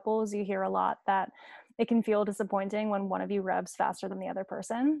straight couples, you hear a lot that it can feel disappointing when one of you revs faster than the other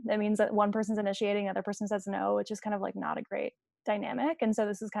person. That means that one person's initiating, the other person says no, which is kind of like not a great dynamic. And so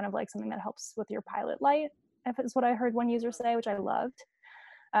this is kind of like something that helps with your pilot light, if it's what I heard one user say, which I loved.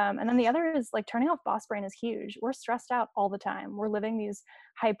 And then the other is like turning off boss brain is huge. We're stressed out all the time. We're living these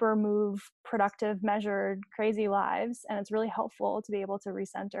hyper move, productive, measured, crazy lives. And it's really helpful to be able to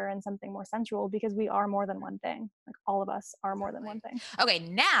recenter in something more sensual, because we are more than one thing. Like all of us are more than one thing. Okay,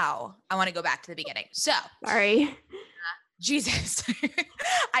 now I want to go back to the beginning. So Sorry. Jesus,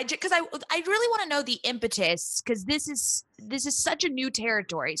 because I really want to know the impetus, because this is such a new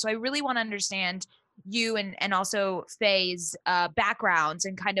territory. So I really want to understand you and also Faye's backgrounds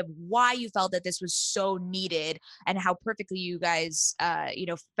and kind of why you felt that this was so needed, and how perfectly you guys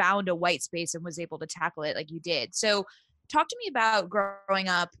found a white space and was able to tackle it like you did. So talk to me about growing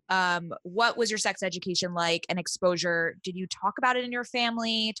up. What was your sex education like and exposure? Did you talk about it in your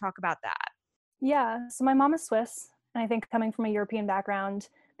family? Talk about that. Yeah. So my mom is Swiss. And I think coming from a European background,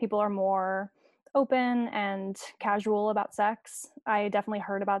 people are more open and casual about sex. I definitely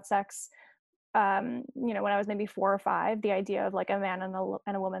heard about sex, when I was maybe 4 or 5. The idea of like a man and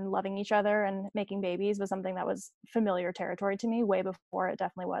a woman loving each other and making babies was something that was familiar territory to me way before it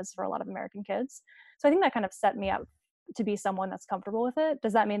definitely was for a lot of American kids. So I think that kind of set me up to be someone that's comfortable with it.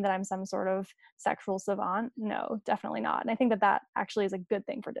 Does that mean that I'm some sort of sexual savant? No, definitely not. And I think that actually is a good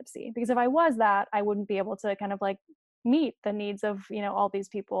thing for Dipsea, because if I was that, I wouldn't be able to kind of like meet the needs of all these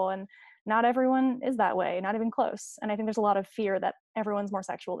people, and not everyone is that way, not even close. And I think there's a lot of fear that everyone's more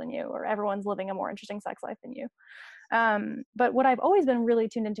sexual than you, or everyone's living a more interesting sex life than you. But what I've always been really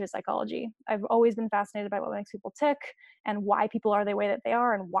tuned into is psychology. I've always been fascinated by what makes people tick, and why people are the way that they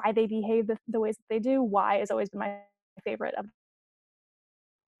are, and why they behave the ways that they do. Why has always been my favorite of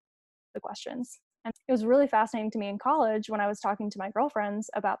the questions. And it was really fascinating to me in college when I was talking to my girlfriends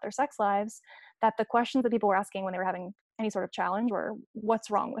about their sex lives, that the questions that people were asking when they were having any sort of challenge were,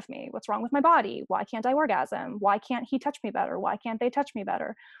 what's wrong with me? What's wrong with my body? Why can't I orgasm? Why can't he touch me better? Why can't they touch me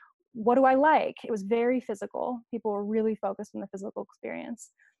better? What do I like? It was very physical. People were really focused on the physical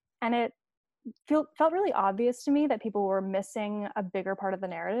experience. And it felt really obvious to me that people were missing a bigger part of the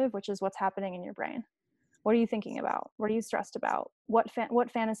narrative, which is what's happening in your brain. What are you thinking about? What are you stressed about? What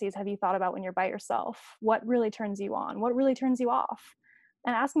fantasies have you thought about when you're by yourself? What really turns you on? What really turns you off?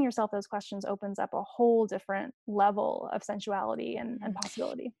 And asking yourself those questions opens up a whole different level of sensuality and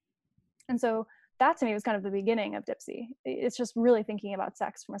possibility. And so that to me was kind of the beginning of Dipsea. It's just really thinking about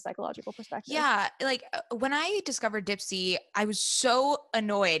sex from a psychological perspective. Yeah, like when I discovered Dipsea, I was so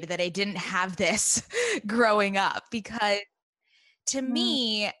annoyed that I didn't have this growing up, because to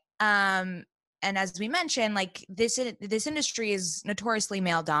me, and as we mentioned, like this industry is notoriously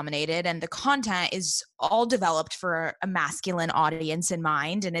male dominated, and the content is all developed for a masculine audience in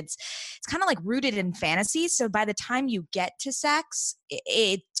mind, and it's kind of like rooted in fantasy. So by the time you get to sex,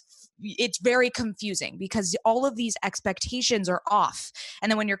 it's very confusing, because all of these expectations are off.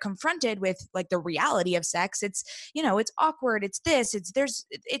 And then when you're confronted with like the reality of sex, it's it's awkward,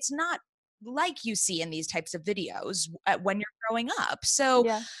 it's not like you see in these types of videos when you're growing up. So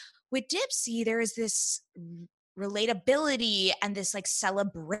Yeah. with Dipsea, there is this relatability and this like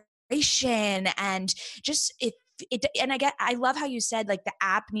celebration, and just I love how you said like the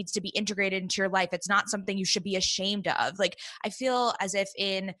app needs to be integrated into your life. It's not something you should be ashamed of. Like I feel as if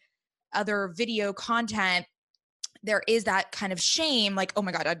in other video content, there is that kind of shame, like, oh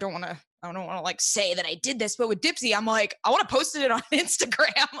my God, I don't want to like say that I did this. But with Dipsea, I'm like, I want to post it on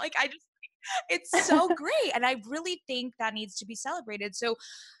Instagram. Like it's so great. And I really think that needs to be celebrated. So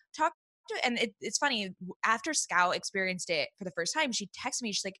it's funny, after Scout experienced it for the first time, she texted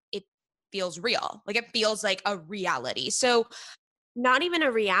me, she's like, it feels real. Like it feels like a reality. So Not even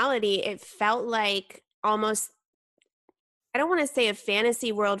a reality. It felt like almost, I don't want to say a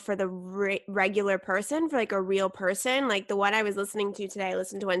fantasy world for the regular person, for like a real person. Like the one I was listening to today, I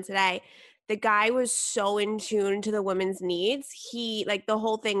listened to one today. The guy was so in tune to the woman's needs. He, like, the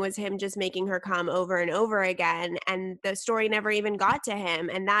whole thing was him just making her come over and over again. And the story never even got to him.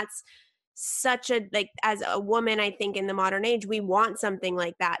 And that's such a, like, as a woman, I think in the modern age, we want something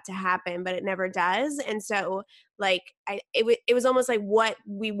like that to happen, but it never does. And so like, it was almost like what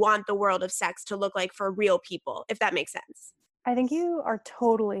we want the world of sex to look like for real people, if that makes sense. I think you are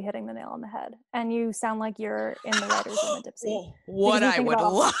totally hitting the nail on the head, and you sound like you're in the writer's room at Dipsea. What I would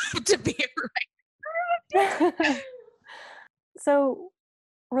love to be right. So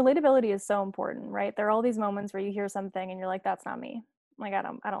relatability is so important, right? There are all these moments where you hear something and you're like, that's not me. Like, I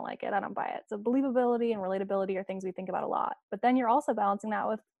don't like it. I don't buy it. So believability and relatability are things we think about a lot, but then you're also balancing that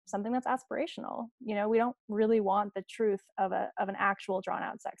with something that's aspirational. We don't really want the truth of an actual drawn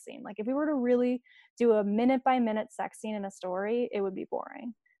out sex scene. Like if we were to really do a minute by minute sex scene in a story, it would be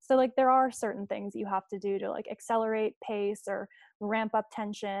boring. So like there are certain things you have to do to like accelerate pace or ramp up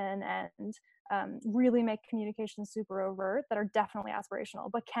tension and really make communication super overt that are definitely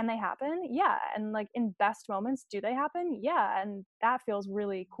aspirational. But can they happen? Yeah. And like in best moments, do they happen? Yeah. And that feels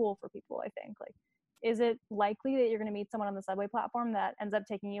really cool for people, I think. Like, is it likely that you're going to meet someone on the subway platform that ends up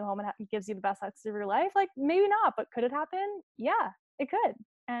taking you home and gives you the best sex of your life? Like, maybe not, but could it happen? Yeah, it could.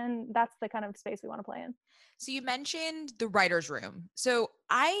 And that's the kind of space we want to play in. So you mentioned the writer's room. So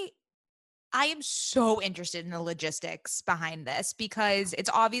I am so interested in the logistics behind this because it's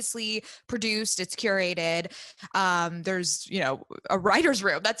obviously produced, it's curated. There's, a writer's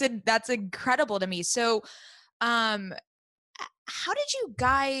room. That's incredible to me. So, how did you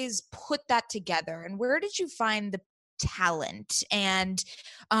guys put that together, and where did you find the talent? And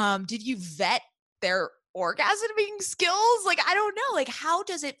did you vet their orgasming skills? Like, I don't know. Like, how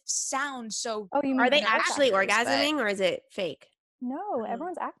does it sound so? Oh, you mean Are they voice actually actors? orgasming or is it fake? No,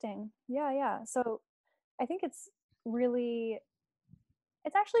 everyone's acting. Yeah. So I think it's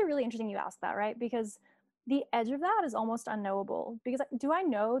actually really interesting you ask that, right? Because the edge of that is almost unknowable. Because do I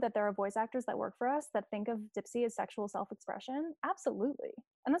know that there are voice actors that work for us that think of Dipsea as sexual self-expression? Absolutely.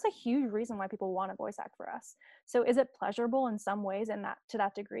 And that's a huge reason why people want to voice act for us. So is it pleasurable in some ways to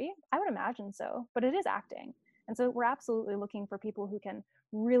that degree? I would imagine so, but it is acting. And so we're absolutely looking for people who can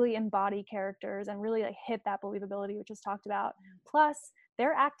really embody characters and really like hit that believability, which is talked about. Plus,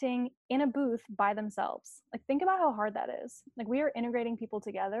 they're acting in a booth by themselves. Like, think about how hard that is. Like, we are integrating people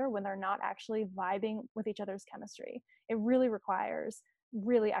together when they're not actually vibing with each other's chemistry. It really requires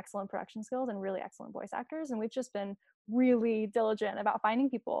really excellent production skills and really excellent voice actors. And we've just been really diligent about finding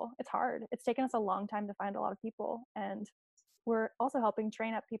people. It's hard. It's taken us a long time to find a lot of people. And we're also helping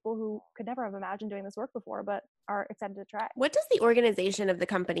train up people who could never have imagined doing this work before, but are excited to try. What does the organization of the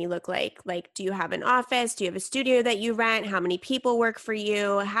company look like? Like, do you have an office? Do you have a studio that you rent? How many people work for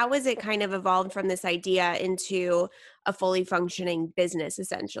you? How has it kind of evolved from this idea into a fully functioning business,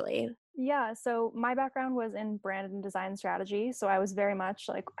 essentially? Yeah, so my background was in brand and design strategy. So I was very much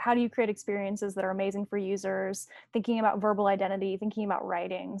like, how do you create experiences that are amazing for users, thinking about verbal identity, thinking about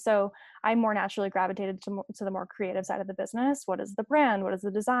writing. So I more naturally gravitated to the more creative side of the business. What is the brand? What is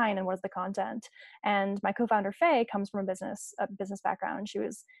the design? And what is the content? And my co-founder, Faye, comes from a business background. She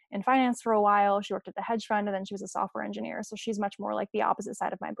was in finance for a while. She worked at the hedge fund, and then she was a software engineer. So she's much more like the opposite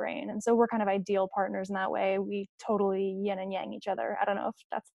side of my brain. And so we're kind of ideal partners in that way. We totally yin and yang each other. I don't know if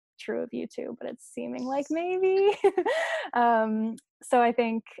that's true of you too, but it's seeming like maybe. So I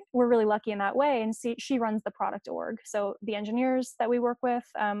think we're really lucky in that way. And she runs the product org. So the engineers that we work with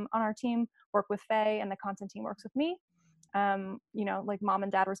on our team work with Faye, and the content team works with me. Like mom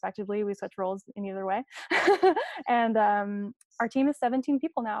and dad respectively. We switch roles in either way. And our team is 17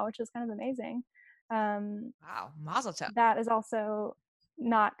 people now, which is kind of amazing. Wow, mazel tov. That is also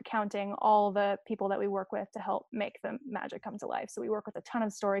not counting all the people that we work with to help make the magic come to life. So we work with a ton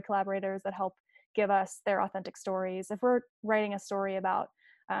of story collaborators that help give us their authentic stories. If we're writing a story about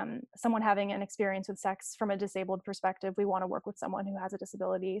someone having an experience with sex from a disabled perspective, we want to work with someone who has a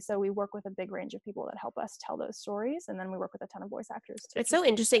disability. So we work with a big range of people that help us tell those stories. And then we work with a ton of voice actors too. It's so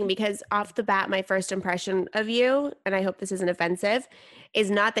interesting because off the bat, my first impression of you, and I hope this isn't offensive,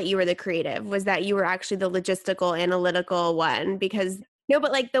 is not that you were the creative, was that you were actually the logistical, analytical one. Because no,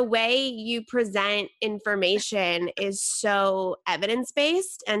 but like the way you present information is so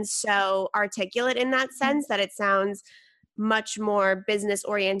evidence-based and so articulate in that sense that it sounds much more business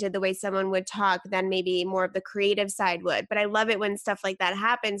oriented the way someone would talk than maybe more of the creative side would. But I love it when stuff like that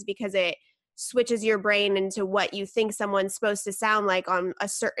happens because it switches your brain into what you think someone's supposed to sound like on a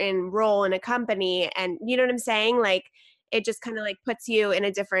certain role in a company. And you know what I'm saying? Like it just kind of like puts you in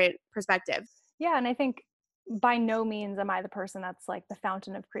a different perspective. Yeah. And I think by no means am I the person that's like the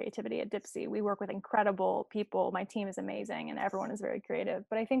fountain of creativity at Dipsea. We work with incredible people. My team is amazing and everyone is very creative.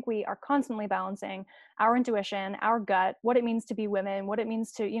 But I think we are constantly balancing our intuition, our gut, what it means to be women, what it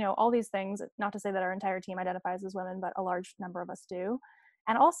means to, all these things. Not to say that our entire team identifies as women, but a large number of us do.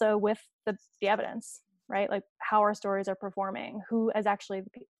 And also with the evidence, right? Like how our stories are performing, who is actually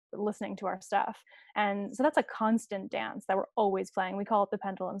listening to our stuff. And so that's a constant dance that we're always playing. We call it the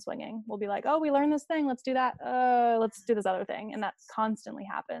pendulum swinging. We'll be like, oh, we learned this thing, let's do that, let's do this other thing. And that constantly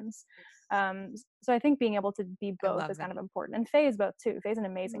happens. So I think being able to be both is kind of important. And Faye is both too. Faye's an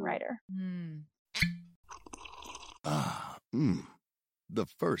amazing writer. The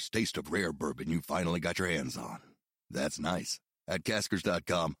first taste of rare bourbon you finally got your hands on. That's nice. At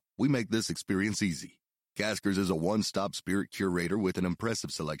Caskers.com, we make this experience easy. Caskers is a one-stop spirit curator with an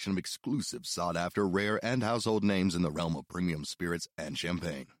impressive selection of exclusive, sought-after, rare, and household names in the realm of premium spirits and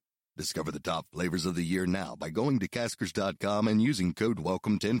champagne. Discover the top flavors of the year now by going to Caskers.com and using code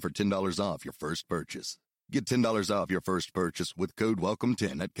WELCOME10 for $10 off your first purchase. Get $10 off your first purchase with code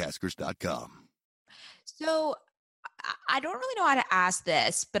WELCOME10 at Caskers.com. So I don't really know how to ask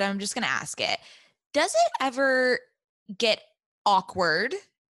this, but I'm just going to ask it. Does it ever get awkward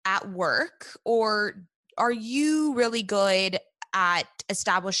at work, or are you really good at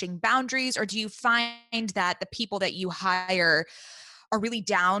establishing boundaries, or do you find that the people that you hire are really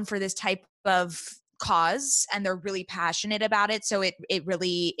down for this type of cause and they're really passionate about it? So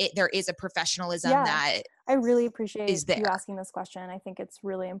there is a professionalism that I really appreciate is there. you asking this question. I think it's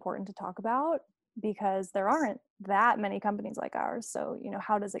really important to talk about because there aren't that many companies like ours. So,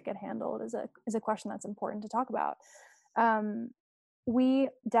 how does it get handled is a question that's important to talk about. We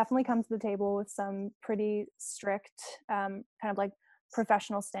definitely come to the table with some pretty strict kind of like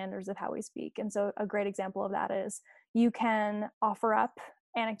professional standards of how we speak. And so a great example of that is you can offer up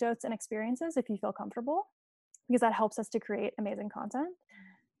anecdotes and experiences if you feel comfortable, because that helps us to create amazing content.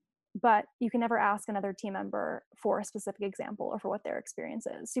 But you can never ask another team member for a specific example or for what their experience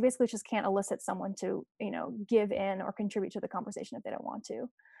is. So you basically just can't elicit someone to, give in or contribute to the conversation if they don't want to.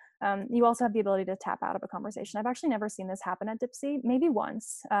 You also have the ability to tap out of a conversation. I've actually never seen this happen at Dipsea, maybe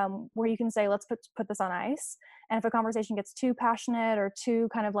once, where you can say, let's put this on ice. And if a conversation gets too passionate or too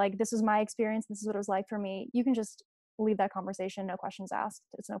kind of like, this is my experience, this is what it was like for me, you can just leave that conversation, no questions asked.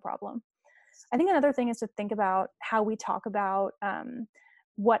 It's no problem. I think another thing is to think about how we talk about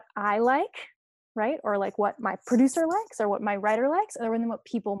what I like, right? Or like what my producer likes or what my writer likes, or then what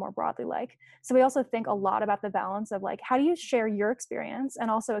people more broadly like. So we also think a lot about the balance of like, how do you share your experience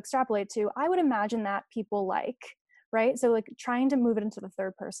and also extrapolate to, I would imagine that people like, right? So like trying to move it into the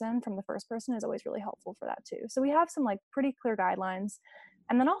third person from the first person is always really helpful for that too. So we have some like pretty clear guidelines.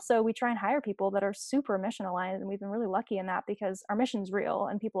 And then also we try and hire people that are super mission aligned. And we've been really lucky in that because our mission's real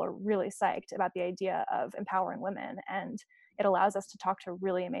and people are really psyched about the idea of empowering women. And it allows us to talk to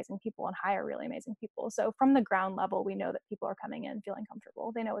really amazing people and hire really amazing people. So from the ground level, we know that people are coming in feeling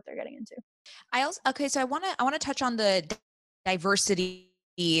comfortable. They know what they're getting into. So I want to touch on the diversity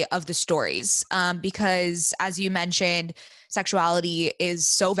of the stories, because as you mentioned, sexuality is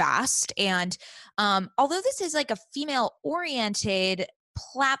so vast. And although this is like a female oriented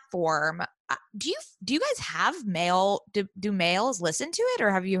platform, do you guys have do males listen to it, or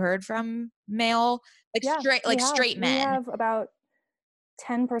have you heard from male straight men? We have about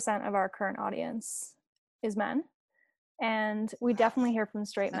 10% of our current audience is men, and we definitely hear from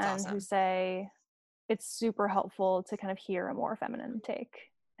straight men awesome. who say it's super helpful to kind of hear a more feminine take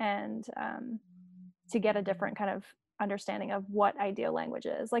and to get a different kind of understanding of what ideal language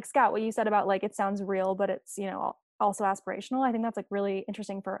is. Like Scott, what you said about like it sounds real but it's also aspirational. I think that's like really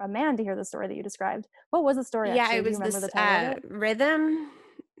interesting for a man to hear the story that you described. What was the story? Yeah, actually? it was Do you remember this the title of it? Rhythm.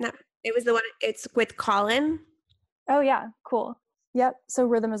 No, it was the one. It's with Colin. Oh yeah, cool. Yep. So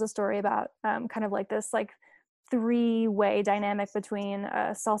Rhythm is a story about kind of like this like three-way dynamic between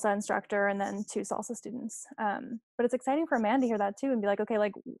a salsa instructor and then two salsa students. But it's exciting for a man to hear that too and be like, okay,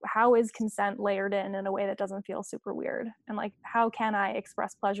 like how is consent layered in a way that doesn't feel super weird? And like, how can I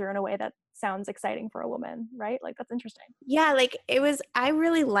express pleasure in a way that sounds exciting for a woman, right? Like that's interesting. Yeah, like I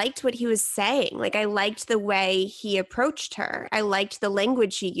really liked what he was saying. Like I liked the way he approached her. I liked the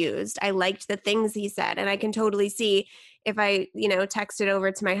language he used. I liked the things he said. And I can totally see if I, texted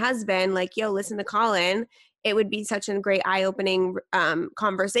over to my husband, like, yo, listen to Colin, it would be such a great eye-opening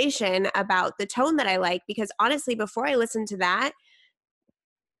conversation about the tone that I like. Because honestly, before I listened to that,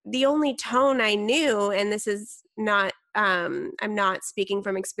 the only tone I knew, and this is not, I'm not speaking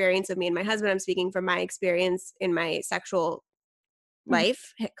from experience of me and my husband, I'm speaking from my experience in my sexual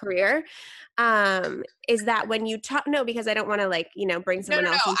life career, is that when you talk, no, because I don't want to bring someone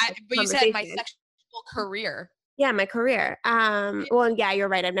else into the but you said my sexual career. Yeah, my career. Well, yeah, you're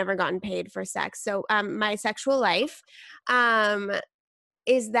right. I've never gotten paid for sex. So my sexual life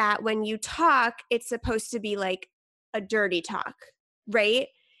is that when you talk, it's supposed to be like a dirty talk, right?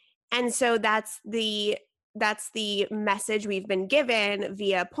 And so that's the message we've been given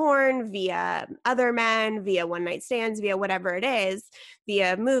via porn, via other men, via one night stands, via whatever it is,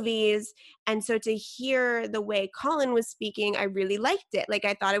 via movies. And so to hear the way Colin was speaking, I really liked it. Like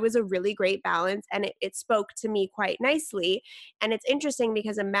I thought it was a really great balance and it spoke to me quite nicely. And it's interesting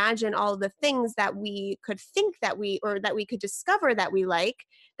because imagine all the things that we could think that we could discover that we like,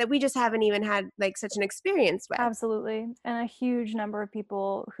 that we just haven't even had like such an experience with. Absolutely. And a huge number of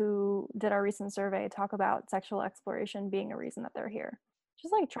people who did our recent survey talk about sexual exploration being a reason that they're here.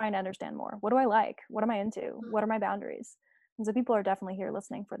 Just like trying to understand more. What do I like? What am I into? What are my boundaries? And so people are definitely here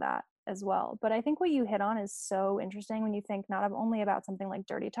listening for that as well. But I think what you hit on is so interesting when you think not only about something like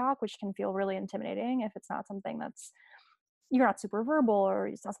dirty talk, which can feel really intimidating if it's not something that's, you're not super verbal or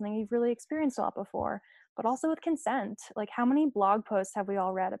it's not something you've really experienced a lot before, but also with consent. Like, how many blog posts have we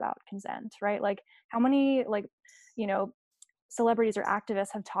all read about consent, right? Like, how many, like, you know, celebrities or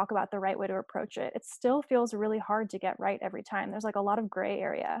activists have talked about the right way to approach it. It still feels really hard to get right every time. There's like a lot of gray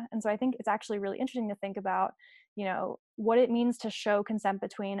area. And so I think it's actually really interesting to think about, you know, what it means to show consent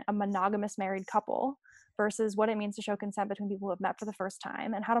between a monogamous married couple versus what it means to show consent between people who have met for the first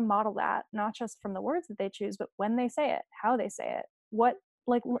time, and how to model that, not just from the words that they choose, but when they say it, how they say it, what,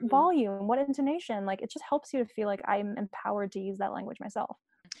 like, volume, what intonation. Like, it just helps you to feel like I'm empowered to use that language myself.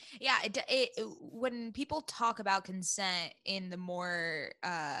 Yeah, when people talk about consent in the more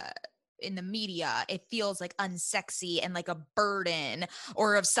in the media, it feels like unsexy and like a burden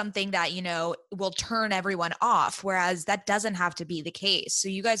or of something that, you know, will turn everyone off, whereas that doesn't have to be the case. So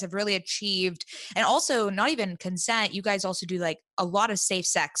you guys have really achieved, and also not even consent, you guys also do like a lot of safe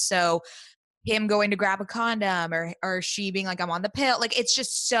sex. So him going to grab a condom or she being like, I'm on the pill. Like, it's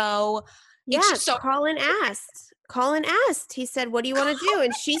just so, it's just so. Colin asked, he said, what do you want to do?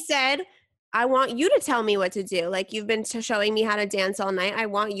 And she said, I want you to tell me what to do. Like, you've been showing me how to dance all night. I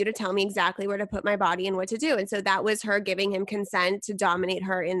want you to tell me exactly where to put my body and what to do. And so that was her giving him consent to dominate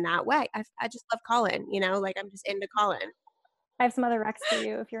her in that way. I just love Colin, you know, like, I'm just into Colin. I have some other recs for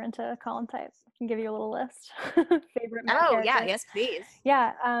you if you're into Colin type. I can give you a little list. Favorite men characters. Yeah, yes, please.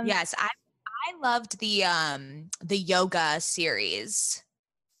 Yeah. Yes, I loved the yoga series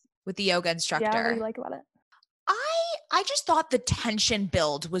with the yoga instructor. Yeah, what do you like about it? I just thought the tension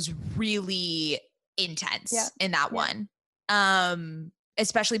build was really intense in that one.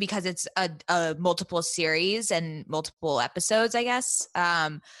 Especially because it's a multiple series and multiple episodes, I guess.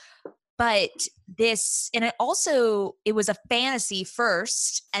 But this, and it was a fantasy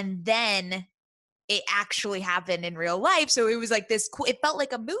first, and then it actually happened in real life. So it was like this cool, it felt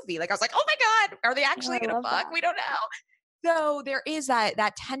like a movie. Like, I was like, oh my God, are they actually going to fuck? We don't know. So there is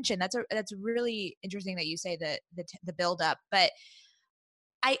that tension. That's really interesting that you say the build up. But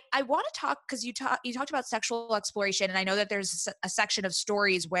I want to talk, because you talked about sexual exploration, and I know that there's a section of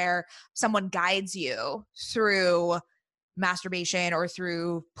stories where someone guides you through masturbation or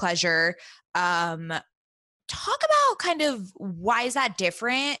through pleasure. Talk about kind of why is that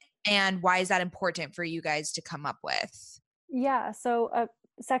different, and why is that important for you guys to come up with? Yeah, so a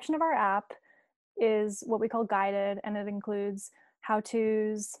section of our app is what we call guided, and it includes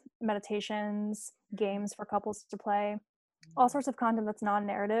how-tos, meditations, games for couples to play, all sorts of content that's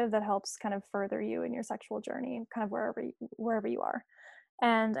non-narrative that helps kind of further you in your sexual journey, kind of wherever you are.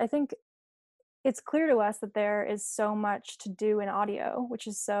 And I think it's clear to us that there is so much to do in audio, which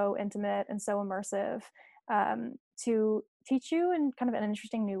is so intimate and so immersive, to teach you in kind of an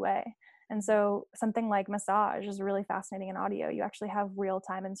interesting new way. And so something like massage is really fascinating in audio. You actually have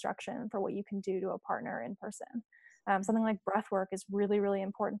real-time instruction for what you can do to a partner in person. Something like breath work is really, really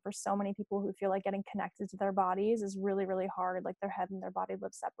important for so many people who feel like getting connected to their bodies is really, really hard, like their head and their body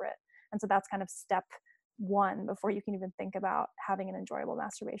live separate. And so that's kind of step one before you can even think about having an enjoyable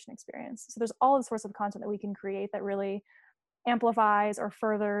masturbation experience. So there's all the sorts of content that we can create that really amplifies or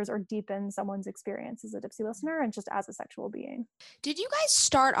furthers or deepens someone's experience as a Dipsea listener and just as a sexual being. Did you guys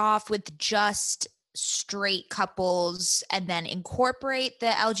start off with just straight couples and then incorporate the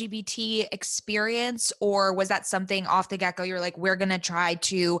LGBT experience, or was that something off the get-go you're like, we're going to try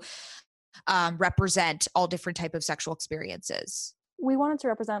to represent all different type of sexual experiences? We wanted to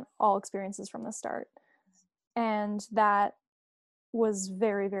represent all experiences from the start, and that was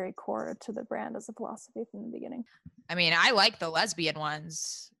very, very core to the brand as a philosophy from the beginning. I mean, I like the lesbian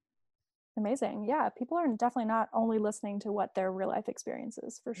ones. Amazing. Yeah, people are definitely not only listening to what their real life experience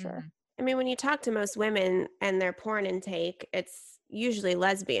is, for sure. I mean, when you talk to most women and their porn intake, it's usually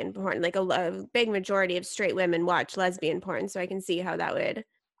lesbian porn. Like a big majority of straight women watch lesbian porn, so I can see how that would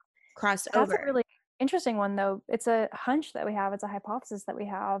cross over. That's a really interesting one, though. It's a hunch that we have. It's a hypothesis that we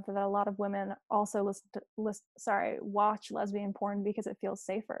have that a lot of women also watch lesbian porn because it feels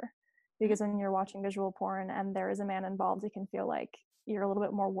safer. Because when you're watching visual porn and there is a man involved, it can feel like you're a little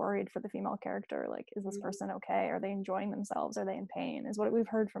bit more worried for the female character. Like, is this person okay? Are they enjoying themselves? Are they in pain? Is what we've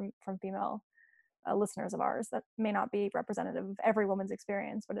heard from female listeners of ours. That may not be representative of every woman's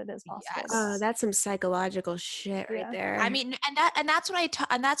experience, but it is possible. Yes. Oh, that's some psychological shit right there. I mean, and that's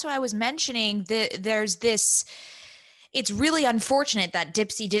what I was mentioning. There's this. It's really unfortunate that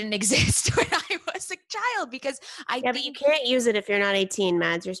Dipsea didn't exist when I was a child, because I think but you can't use it if you're not 18,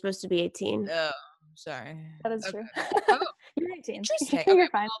 Mads. You're supposed to be 18. Oh, sorry. That is true. Oh, You're 18. interesting. You're Okay,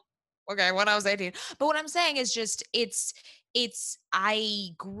 fine. Okay, when I was 18. But what I'm saying is just I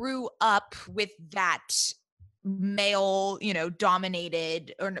grew up with that male,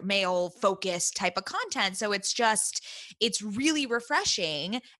 dominated or male focused type of content. So it's really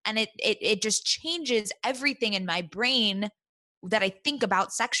refreshing, and it just changes everything in my brain that I think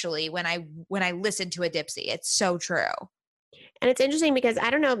about sexually when I listen to a Dipsea. It's so true. And it's interesting because I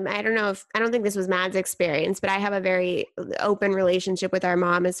don't think this was Mad's experience, but I have a very open relationship with our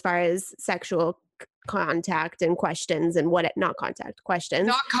mom as far as sexual contact and questions and not contact, questions.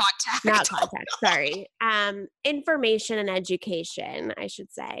 Not contact, sorry. Information and education, I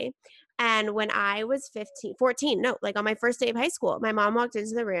should say. And when I was 14, no, like on my first day of high school, my mom walked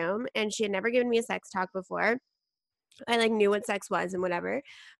into the room and she had never given me a sex talk before. I like knew what sex was and whatever,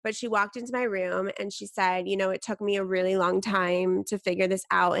 but she walked into my room and she said, it took me a really long time to figure this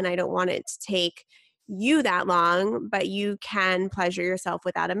out, and I don't want it to take you that long, but you can pleasure yourself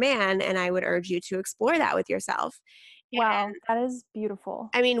without a man, and I would urge you to explore that with yourself. Wow, And that is beautiful.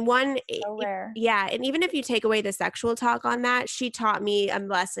 I mean, So rare. yeah. And even if you take away the sexual talk on that, she taught me a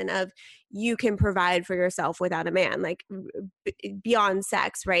lesson of you can provide for yourself without a man, like beyond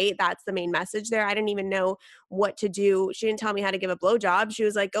sex, right? That's the main message there. I didn't even know what to do. She didn't tell me how to give a blowjob. She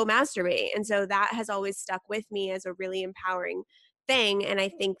was like, go masturbate. And so that has always stuck with me as a really empowering thing. And I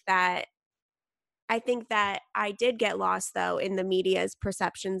think that I did get lost, though, in the media's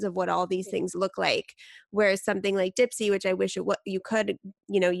perceptions of what all these things look like. Whereas something like Dipsea, which I wish you could,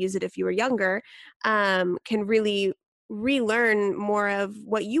 use it if you were younger, can really relearn more of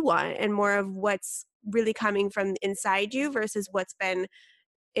what you want and more of what's really coming from inside you versus what's been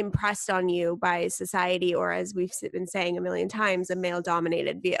impressed on you by society, or as we've been saying a million times, a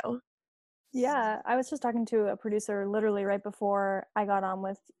male-dominated view. Yeah, I was just talking to a producer literally right before I got on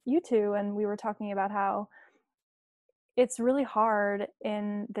with you two, and we were talking about how it's really hard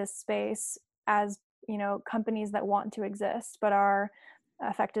in this space as, companies that want to exist but are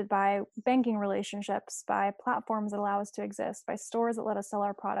affected by banking relationships, by platforms that allow us to exist, by stores that let us sell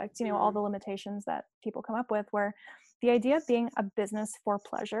our products, all the limitations that people come up with, where the idea of being a business for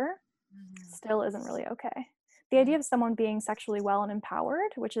pleasure still isn't really okay. The idea of someone being sexually well and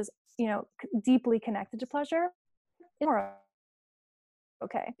empowered, which is, deeply connected to pleasure, is more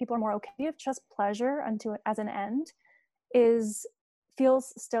okay. People are more okay with just pleasure as an end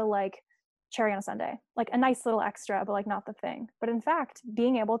feels still like cherry on a sundae, like a nice little extra, but like not the thing. But in fact,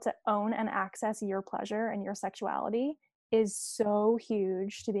 being able to own and access your pleasure and your sexuality is so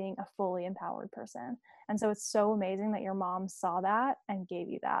huge to being a fully empowered person. And so it's so amazing that your mom saw that and gave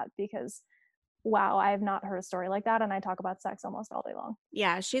you that, because wow, I have not heard a story like that. And I talk about sex almost all day long.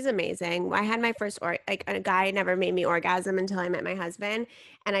 Yeah, she's amazing. I had my first a guy never made me orgasm until I met my husband,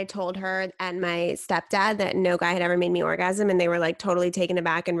 and I told her and my stepdad that no guy had ever made me orgasm, and they were like totally taken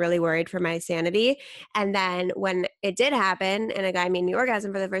aback and really worried for my sanity. And then when it did happen and a guy made me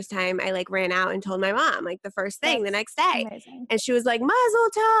orgasm for the first time, I like ran out and told my mom like the first thing the next day. Amazing. And she was like, "Mazel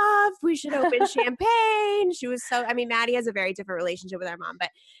tov, we should open champagne." She was Maddie has a very different relationship with our mom, but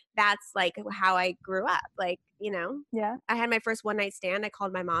that's like how I grew up. Like, Yeah. I had my first one night stand. I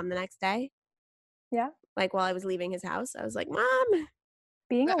called my mom the next day. Yeah. Like while I was leaving his house, I was like, "Mom."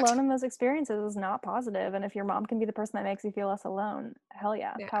 Being alone in those experiences is not positive. And if your mom can be the person that makes you feel less alone, hell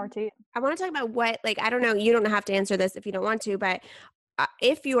yeah. Power to you. I want to talk about what, I don't know, you don't have to answer this if you don't want to, but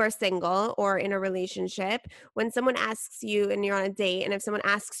if you are single or in a relationship, when someone asks you and you're on a date, and if someone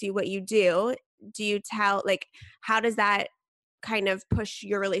asks you what you do you tell, how does that kind of push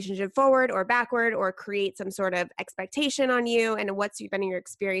your relationship forward or backward or create some sort of expectation on you? And what's been your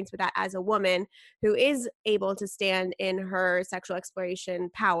experience with that as a woman who is able to stand in her sexual exploration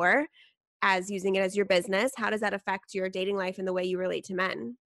power as using it as your business? How does that affect your dating life and the way you relate to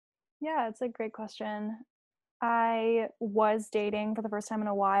men? Yeah, it's a great question. I was dating for the first time in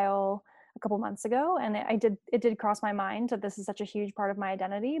a while a couple months ago, and it did cross my mind that this is such a huge part of my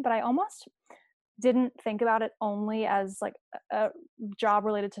identity, but I almost didn't think about it only as like a job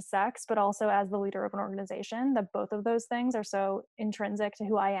related to sex, but also as the leader of an organization, that both of those things are so intrinsic to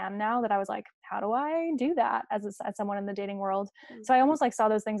who I am now that I was like, how do I do that as someone in the dating world? So I almost like saw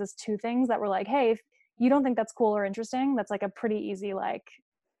those things as two things that were like, hey, if you don't think that's cool or interesting, that's like a pretty easy, like,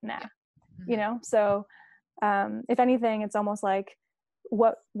 nah, So if anything, it's almost like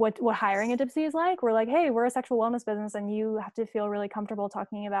what hiring a Dipsea is like. We're like, hey, we're a sexual wellness business, and you have to feel really comfortable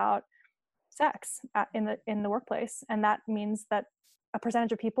talking about sex in the workplace, and that means that a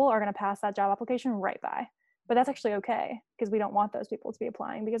percentage of people are going to pass that job application right by. But that's actually okay, because we don't want those people to be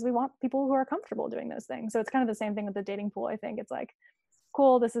applying, because we want people who are comfortable doing those things. So it's kind of the same thing with the dating pool. I think it's like,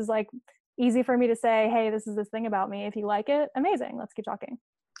 cool, this is like easy for me to say, hey, this is this thing about me. If you like it, amazing, let's keep talking.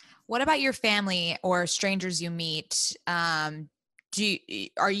 What about your family or strangers you meet?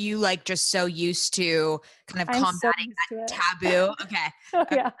 Are you like just so used to kind of I'm so combating used to that it. taboo? Okay. Oh,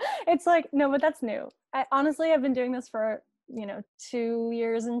 yeah. It's like, no, but that's new. Honestly, I've been doing this for, 2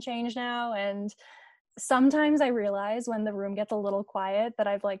 years and change now. And sometimes I realize when the room gets a little quiet that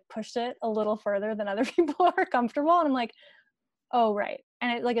I've like pushed it a little further than other people are comfortable. And I'm like, oh, right.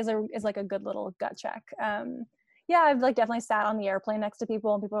 And it like is like a good little gut check. Yeah, I've like definitely sat on the airplane next to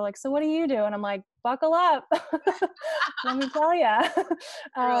people and people are like, so what do you do? And I'm like, buckle up. Let me tell you.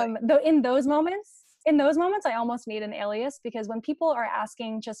 Really? Though in those moments, I almost need an alias, because when people are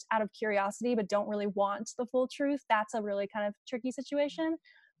asking just out of curiosity but don't really want the full truth, that's a really kind of tricky situation.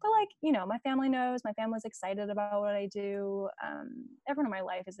 But like, my family knows, my family's excited about what I do. Everyone in my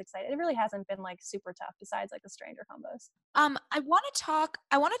life is excited. It really hasn't been like super tough besides like the stranger combos. I want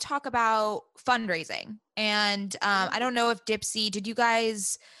to talk about fundraising. And I don't know if Dipsea, did you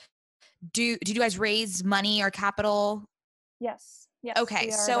guys raise money or capital? Yes. Yes. Okay,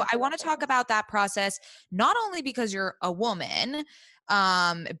 We are a so I venture want to backed talk business. about that process, not only because you're a woman,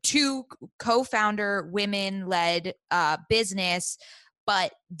 two co-founder women-led business,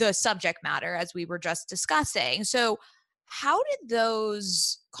 but the subject matter, as we were just discussing. So how did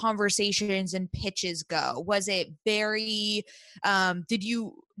those conversations and pitches go? Was it very, did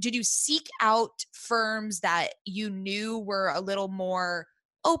you seek out firms that you knew were a little more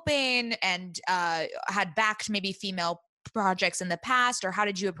open and had backed maybe female projects in the past, or how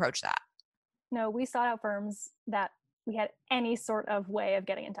did you approach that? No, we sought out firms that we had any sort of way of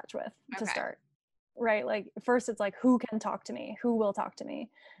getting in touch with to Okay. start. Right? Like first it's like, who can talk to me? Who will talk to me?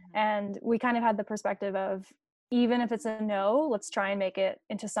 And we kind of had the perspective of, even if it's a no, let's try and make it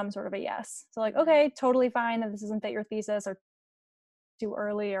into some sort of a yes. So like, okay, totally fine that this doesn't fit your thesis or too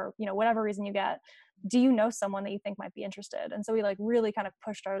early or, whatever reason you get. Do you know someone that you think might be interested? And so we like really kind of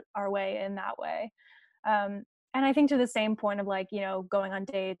pushed our way in that way. Um, and I think to the same point of like, going on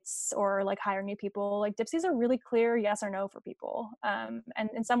dates or like hiring new people, like Dipsea's a really clear yes or no for people. And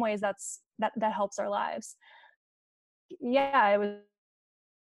in some ways that helps our lives. Yeah,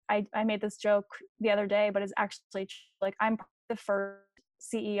 I made this joke the other day, but it's actually like I'm the first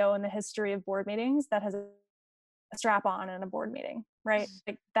CEO in the history of board meetings that has a strap on in a board meeting, right?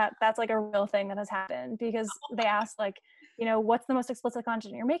 Like that's like a real thing that has happened, because they asked like, what's the most explicit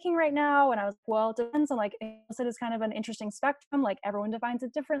content you're making right now? And I was, well, it depends on like, explicit is kind of an interesting spectrum. Like everyone defines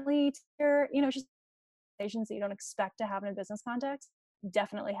it differently. Just conversations that you don't expect to have in a business context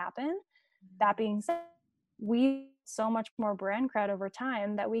definitely happen. That being said, we so much more brand cred over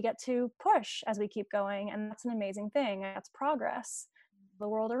time that we get to push as we keep going, and that's an amazing thing. That's progress. The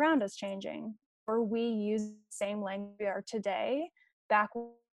world around us changing, or we use the same language we are today back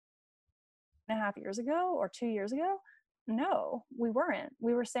 1.5 years ago or 2 years ago. No, we weren't.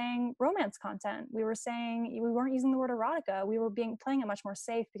 We were saying romance content. We weren't using the word erotica. We were playing it much more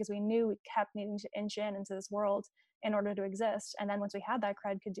safe because we knew we kept needing to inch into this world in order to exist. And then once we had that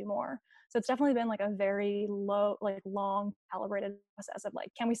cred, could do more. So it's definitely been like a very low, like long calibrated process of like,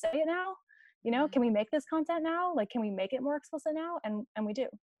 can we say it now? Can we make this content now? Like, can we make it more explicit now? And we do.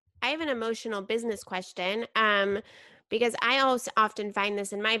 I have an emotional business question, because I also often find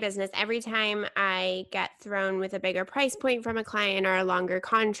this in my business. Every time I get thrown with a bigger price point from a client or a longer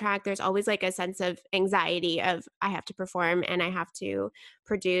contract, there's always like a sense of anxiety of I have to perform and I have to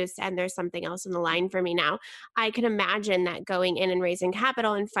produce, and there's something else in the line for me now. I can imagine that going in and raising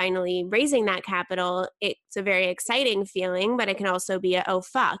capital and finally raising that capital, it's a very exciting feeling, but it can also be a, oh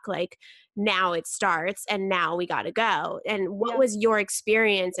fuck, like now it starts and now we got to go. And what Yeah, was your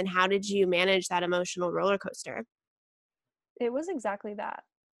experience and how did you manage that emotional roller coaster? it was exactly that.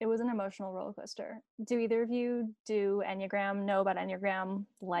 It was an emotional roller coaster. Do either of you do Enneagram, know about Enneagram,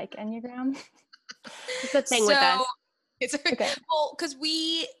 like Enneagram? It's a thing with So us. it's Okay. well, because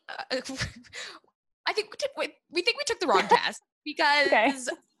I think we think we took the wrong test Okay. because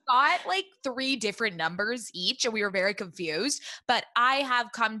got like three different numbers each, and we were very confused. But I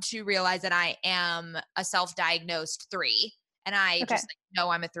have come to realize that I am a self-diagnosed three, and I Okay. just know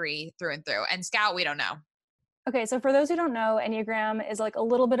I'm a three through and through. And Scout, we don't know. Okay, so for those who don't know, Enneagram is like a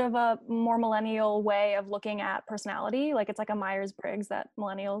little bit of a more millennial way of looking at personality. Like it's like a Myers-Briggs that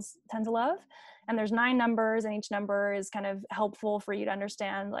millennials tend to love. And there's 9 numbers, and each number is kind of helpful for you to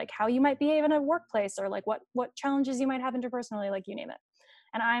understand like how you might behave in a workplace, or like what challenges you might have interpersonally, like you name it.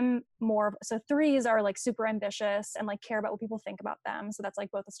 And I'm more so 3s are like super ambitious and like care about what people think about them. So that's like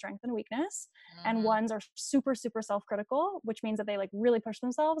both a strength and weakness. And Mhm. 1s are super, super self-critical, which means that they like really push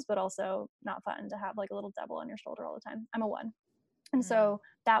themselves, but also not fun to have like a little devil on your shoulder all the time. I'm a 1. And Mm. so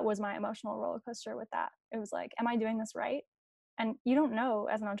that was my emotional roller coaster with that. It was like, am I doing this right? And you don't know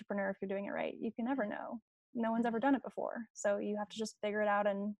as an entrepreneur if you're doing it right. You can never know. No one's ever done it before. So you have to just figure it out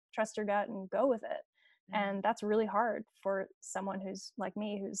and trust your gut and go with it. And that's really hard for someone who's like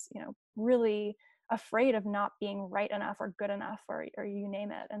me, who's, you know, really afraid of not being right enough or good enough, or you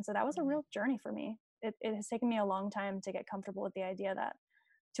name it. And so that was a real journey for me. It has taken me a long time to get comfortable with the idea that,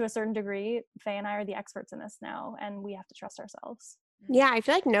 to a certain degree, Faye and I are the experts in this now, and we have to trust ourselves. Yeah, I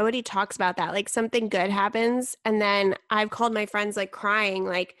feel like nobody talks about that. Like something good happens, and then I've called my friends like crying,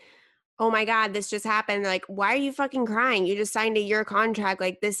 like, oh my God, this just happened. They're like, why are you fucking crying? You just signed a year contract.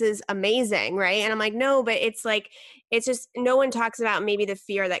 Like, this is amazing, right? And I'm like, no, but it's like, it's just, no one talks about maybe the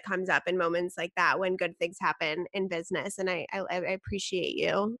fear that comes up in moments like that when good things happen in business. And I appreciate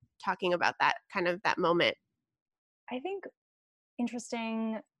you talking about that kind of that moment. I think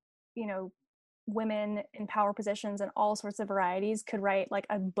interesting, you know, women in power positions and all sorts of varieties could write like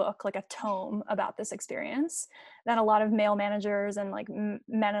a book, like a tome about this experience that a lot of male managers and like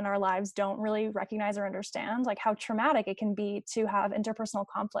men in our lives don't really recognize or understand, like how traumatic it can be to have interpersonal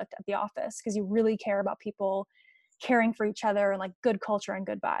conflict at the office because you really care about people caring for each other and like good culture and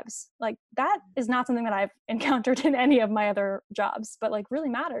good vibes. Like that is not something that I've encountered in any of my other jobs, but like really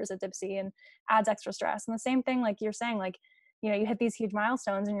matters at Dipsea and adds extra stress. And the same thing, like you're saying, like, you know, you hit these huge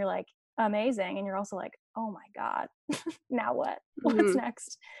milestones and you're like, amazing, and you're also like, oh my God, now what? What's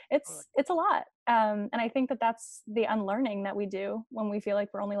next? It's a lot, and I think that that's the unlearning that we do when we feel like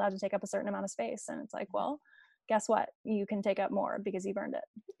we're only allowed to take up a certain amount of space, and it's like, well, guess what, you can take up more because you've earned it.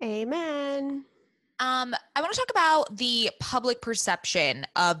 Amen. I want to talk about the public perception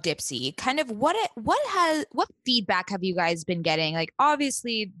of Dipsea. Kind of what feedback have you guys been getting? Like,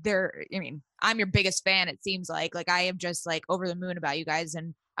 obviously I'm your biggest fan. It seems like I am just like over the moon about you guys,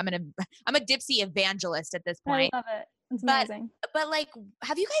 and I'm a Dipsea evangelist at this point. I love it. It's amazing. But like,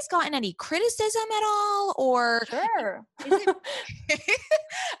 have you guys gotten any criticism at all, or sure?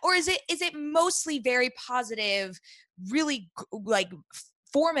 Or is it mostly very positive, really like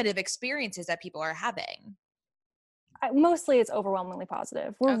formative experiences that people are having? Mostly it's overwhelmingly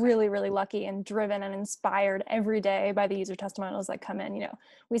positive. We're Okay. really, really lucky and driven and inspired every day by the user testimonials that come in. You know,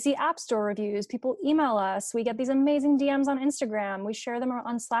 we see app store reviews, people email us, we get these amazing DMs on Instagram, we share them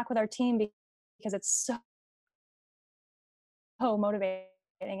on Slack with our team because it's so motivating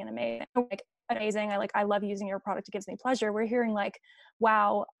and amazing. Like, amazing. I love using your product. It gives me pleasure. We're hearing like,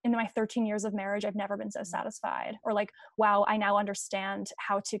 wow, in my 13 years of marriage, I've never been so satisfied. Or like, wow, I now understand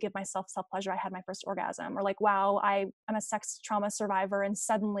how to give myself self-pleasure. I had my first orgasm. Or like, wow, I'm a sex trauma survivor and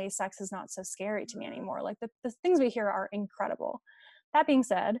suddenly sex is not so scary to me anymore. Like the things we hear are incredible. That being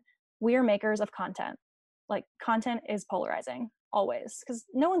said, we are makers of content. Like content is polarizing always, because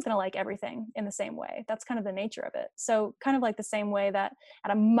no one's going to like everything in the same way. That's kind of the nature of it. So kind of like the same way that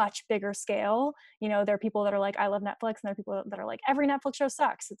at a much bigger scale, you know, there are people that are like, I love Netflix, and there are people that are like, every Netflix show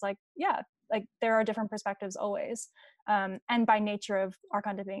sucks. It's like, yeah, like there are different perspectives always. And by nature of our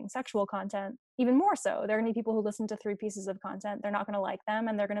content being sexual content, even more so, there are going to be people who listen to 3 pieces of content, they're not going to like them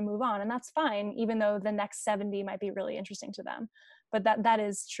and they're going to move on. And that's fine, even though the next 70 might be really interesting to them. But that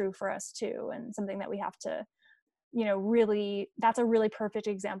is true for us too, and something that we have to, you know, really, that's a really perfect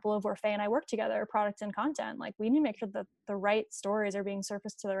example of where Faye and I work together, product and content. Like we need to make sure that the right stories are being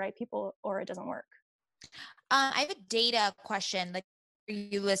surfaced to the right people or it doesn't work. I have a data question. Like,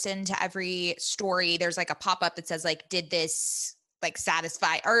 you listen to every story, there's like a pop-up that says like, did this like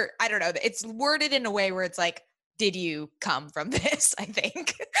satisfy, or I don't know, it's worded in a way where it's like, did you come from this? I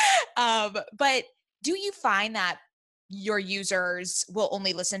think. But do you find that your users will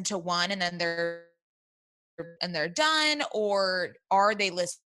only listen to one and then they're done, or are they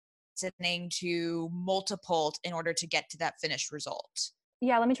listening to multiple in order to get to that finished result?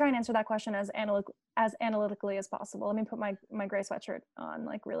 Yeah, let me try and answer that question as analytically as possible. Let me put my gray sweatshirt on,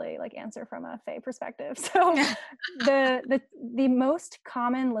 like really like answer from a Faye perspective. So the most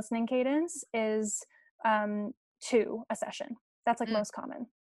common listening cadence is 2 a session. That's like most common.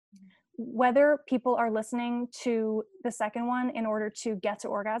 Whether people are listening to the second one in order to get to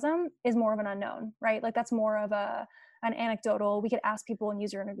orgasm is more of an unknown, right? Like that's more of an anecdotal. We could ask people in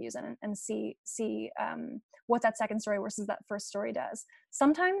user interviews and see what that second story versus that first story does.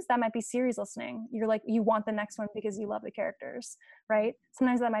 Sometimes that might be series listening. You're like, you want the next one because you love the characters, right?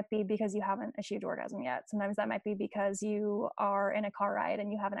 Sometimes that might be because you haven't achieved orgasm yet. Sometimes that might be because you are in a car ride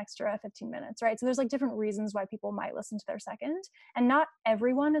and you have an extra 15 minutes, right? So there's like different reasons why people might listen to their second. And not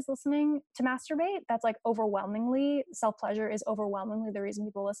everyone is listening to masturbate. That's like overwhelmingly, self-pleasure is overwhelmingly the reason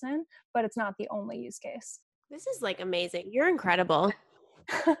people listen, but it's not the only use case. This is like amazing. You're incredible.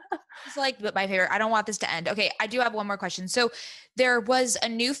 It's like my favorite. I don't want this to end. Okay, I do have one more question. So there was a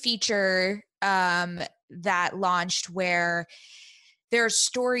new feature that launched where there are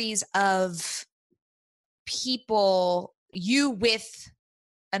stories of people, you with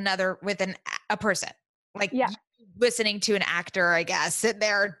a person, like Yeah. you listening to an actor, I guess, and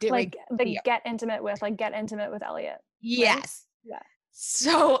they're doing Like the video. Get Intimate with Elliot. Yes. Yeah.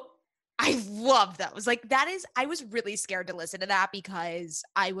 So I love those. Like I was really scared to listen to that because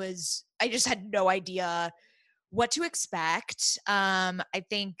I just had no idea what to expect. I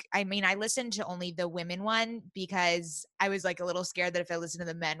listened to only the women one because I was like a little scared that if I listened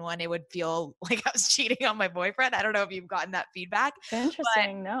to the men one, it would feel like I was cheating on my boyfriend. I don't know if you've gotten that feedback.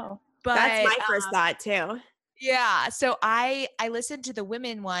 Interesting. No. But That's my first thought too. yeah. So I listened to the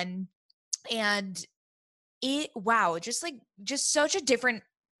women one, and just such a different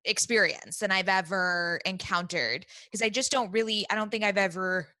experience than I've ever encountered, because I don't think I've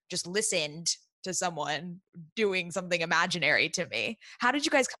ever just listened to someone doing something imaginary to me. How did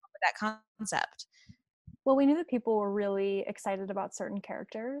you guys come up with that concept? Well, we knew that people were really excited about certain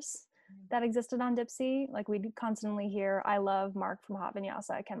characters that existed on Dipsea. Like we'd constantly hear, I love Mark from Hot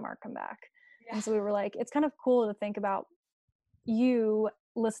Vinyasa, can Mark come back? Yeah. And so we were like, it's kind of cool to think about you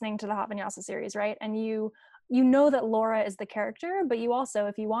listening to the Hot Vinyasa series, right? And you know that Laura is the character, but you also,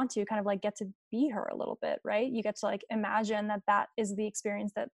 if you want to, kind of like get to be her a little bit, right? You get to like imagine that is the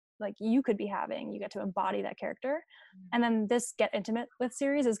experience that like you could be having. You get to embody that character. And then this Get Intimate with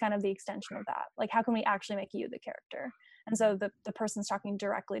series is kind of the extension of that. Like, how can we actually make you the character? And so the person's talking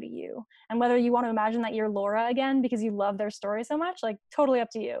directly to you. And whether you want to imagine that you're Laura again because you love their story so much, like totally up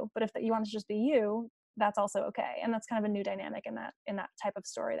to you. But if you want to just be you, that's also okay. And that's kind of a new dynamic in that type of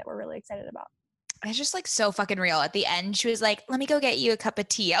story that we're really excited about. It's just like so fucking real. At the end, she was like, let me go get you a cup of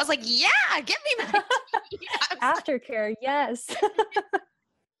tea. I was like, yeah, give me my tea. Aftercare, yes.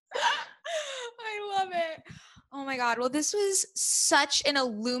 I love it. Oh my God. Well, this was such an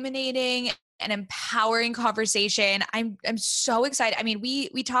illuminating and empowering conversation. I'm so excited. I mean,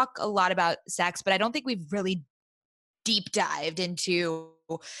 we talk a lot about sex, but I don't think we've really deep dived into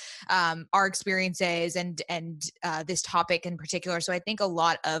our experiences and this topic in particular. So I think a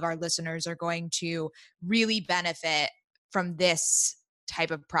lot of our listeners are going to really benefit from this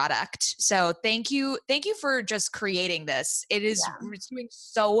type of product. So thank you for just creating this. It's doing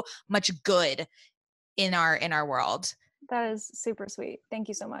so much good in our world. That is super sweet. Thank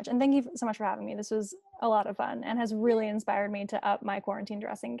you so much. And thank you so much for having me. This was a lot of fun and has really inspired me to up my quarantine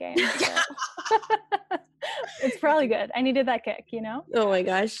dressing game. So. It's probably good. I needed that kick, you know? Oh my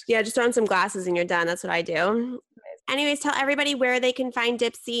gosh. Yeah, just throw on some glasses and you're done. That's what I do. Anyways, tell everybody where they can find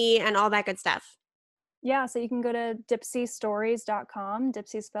Dipsea and all that good stuff. Yeah, so you can go to dipseastories.com.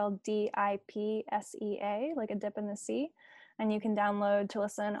 Dipsea spelled Dipsea, like a dip in the sea. And you can download to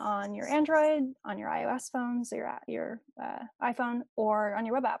listen on your Android, on your iOS phone, so your iPhone, or on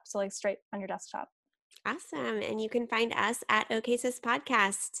your web app, so like straight on your desktop. Awesome. And you can find us at OK Sis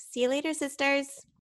Podcast. See you later, sisters.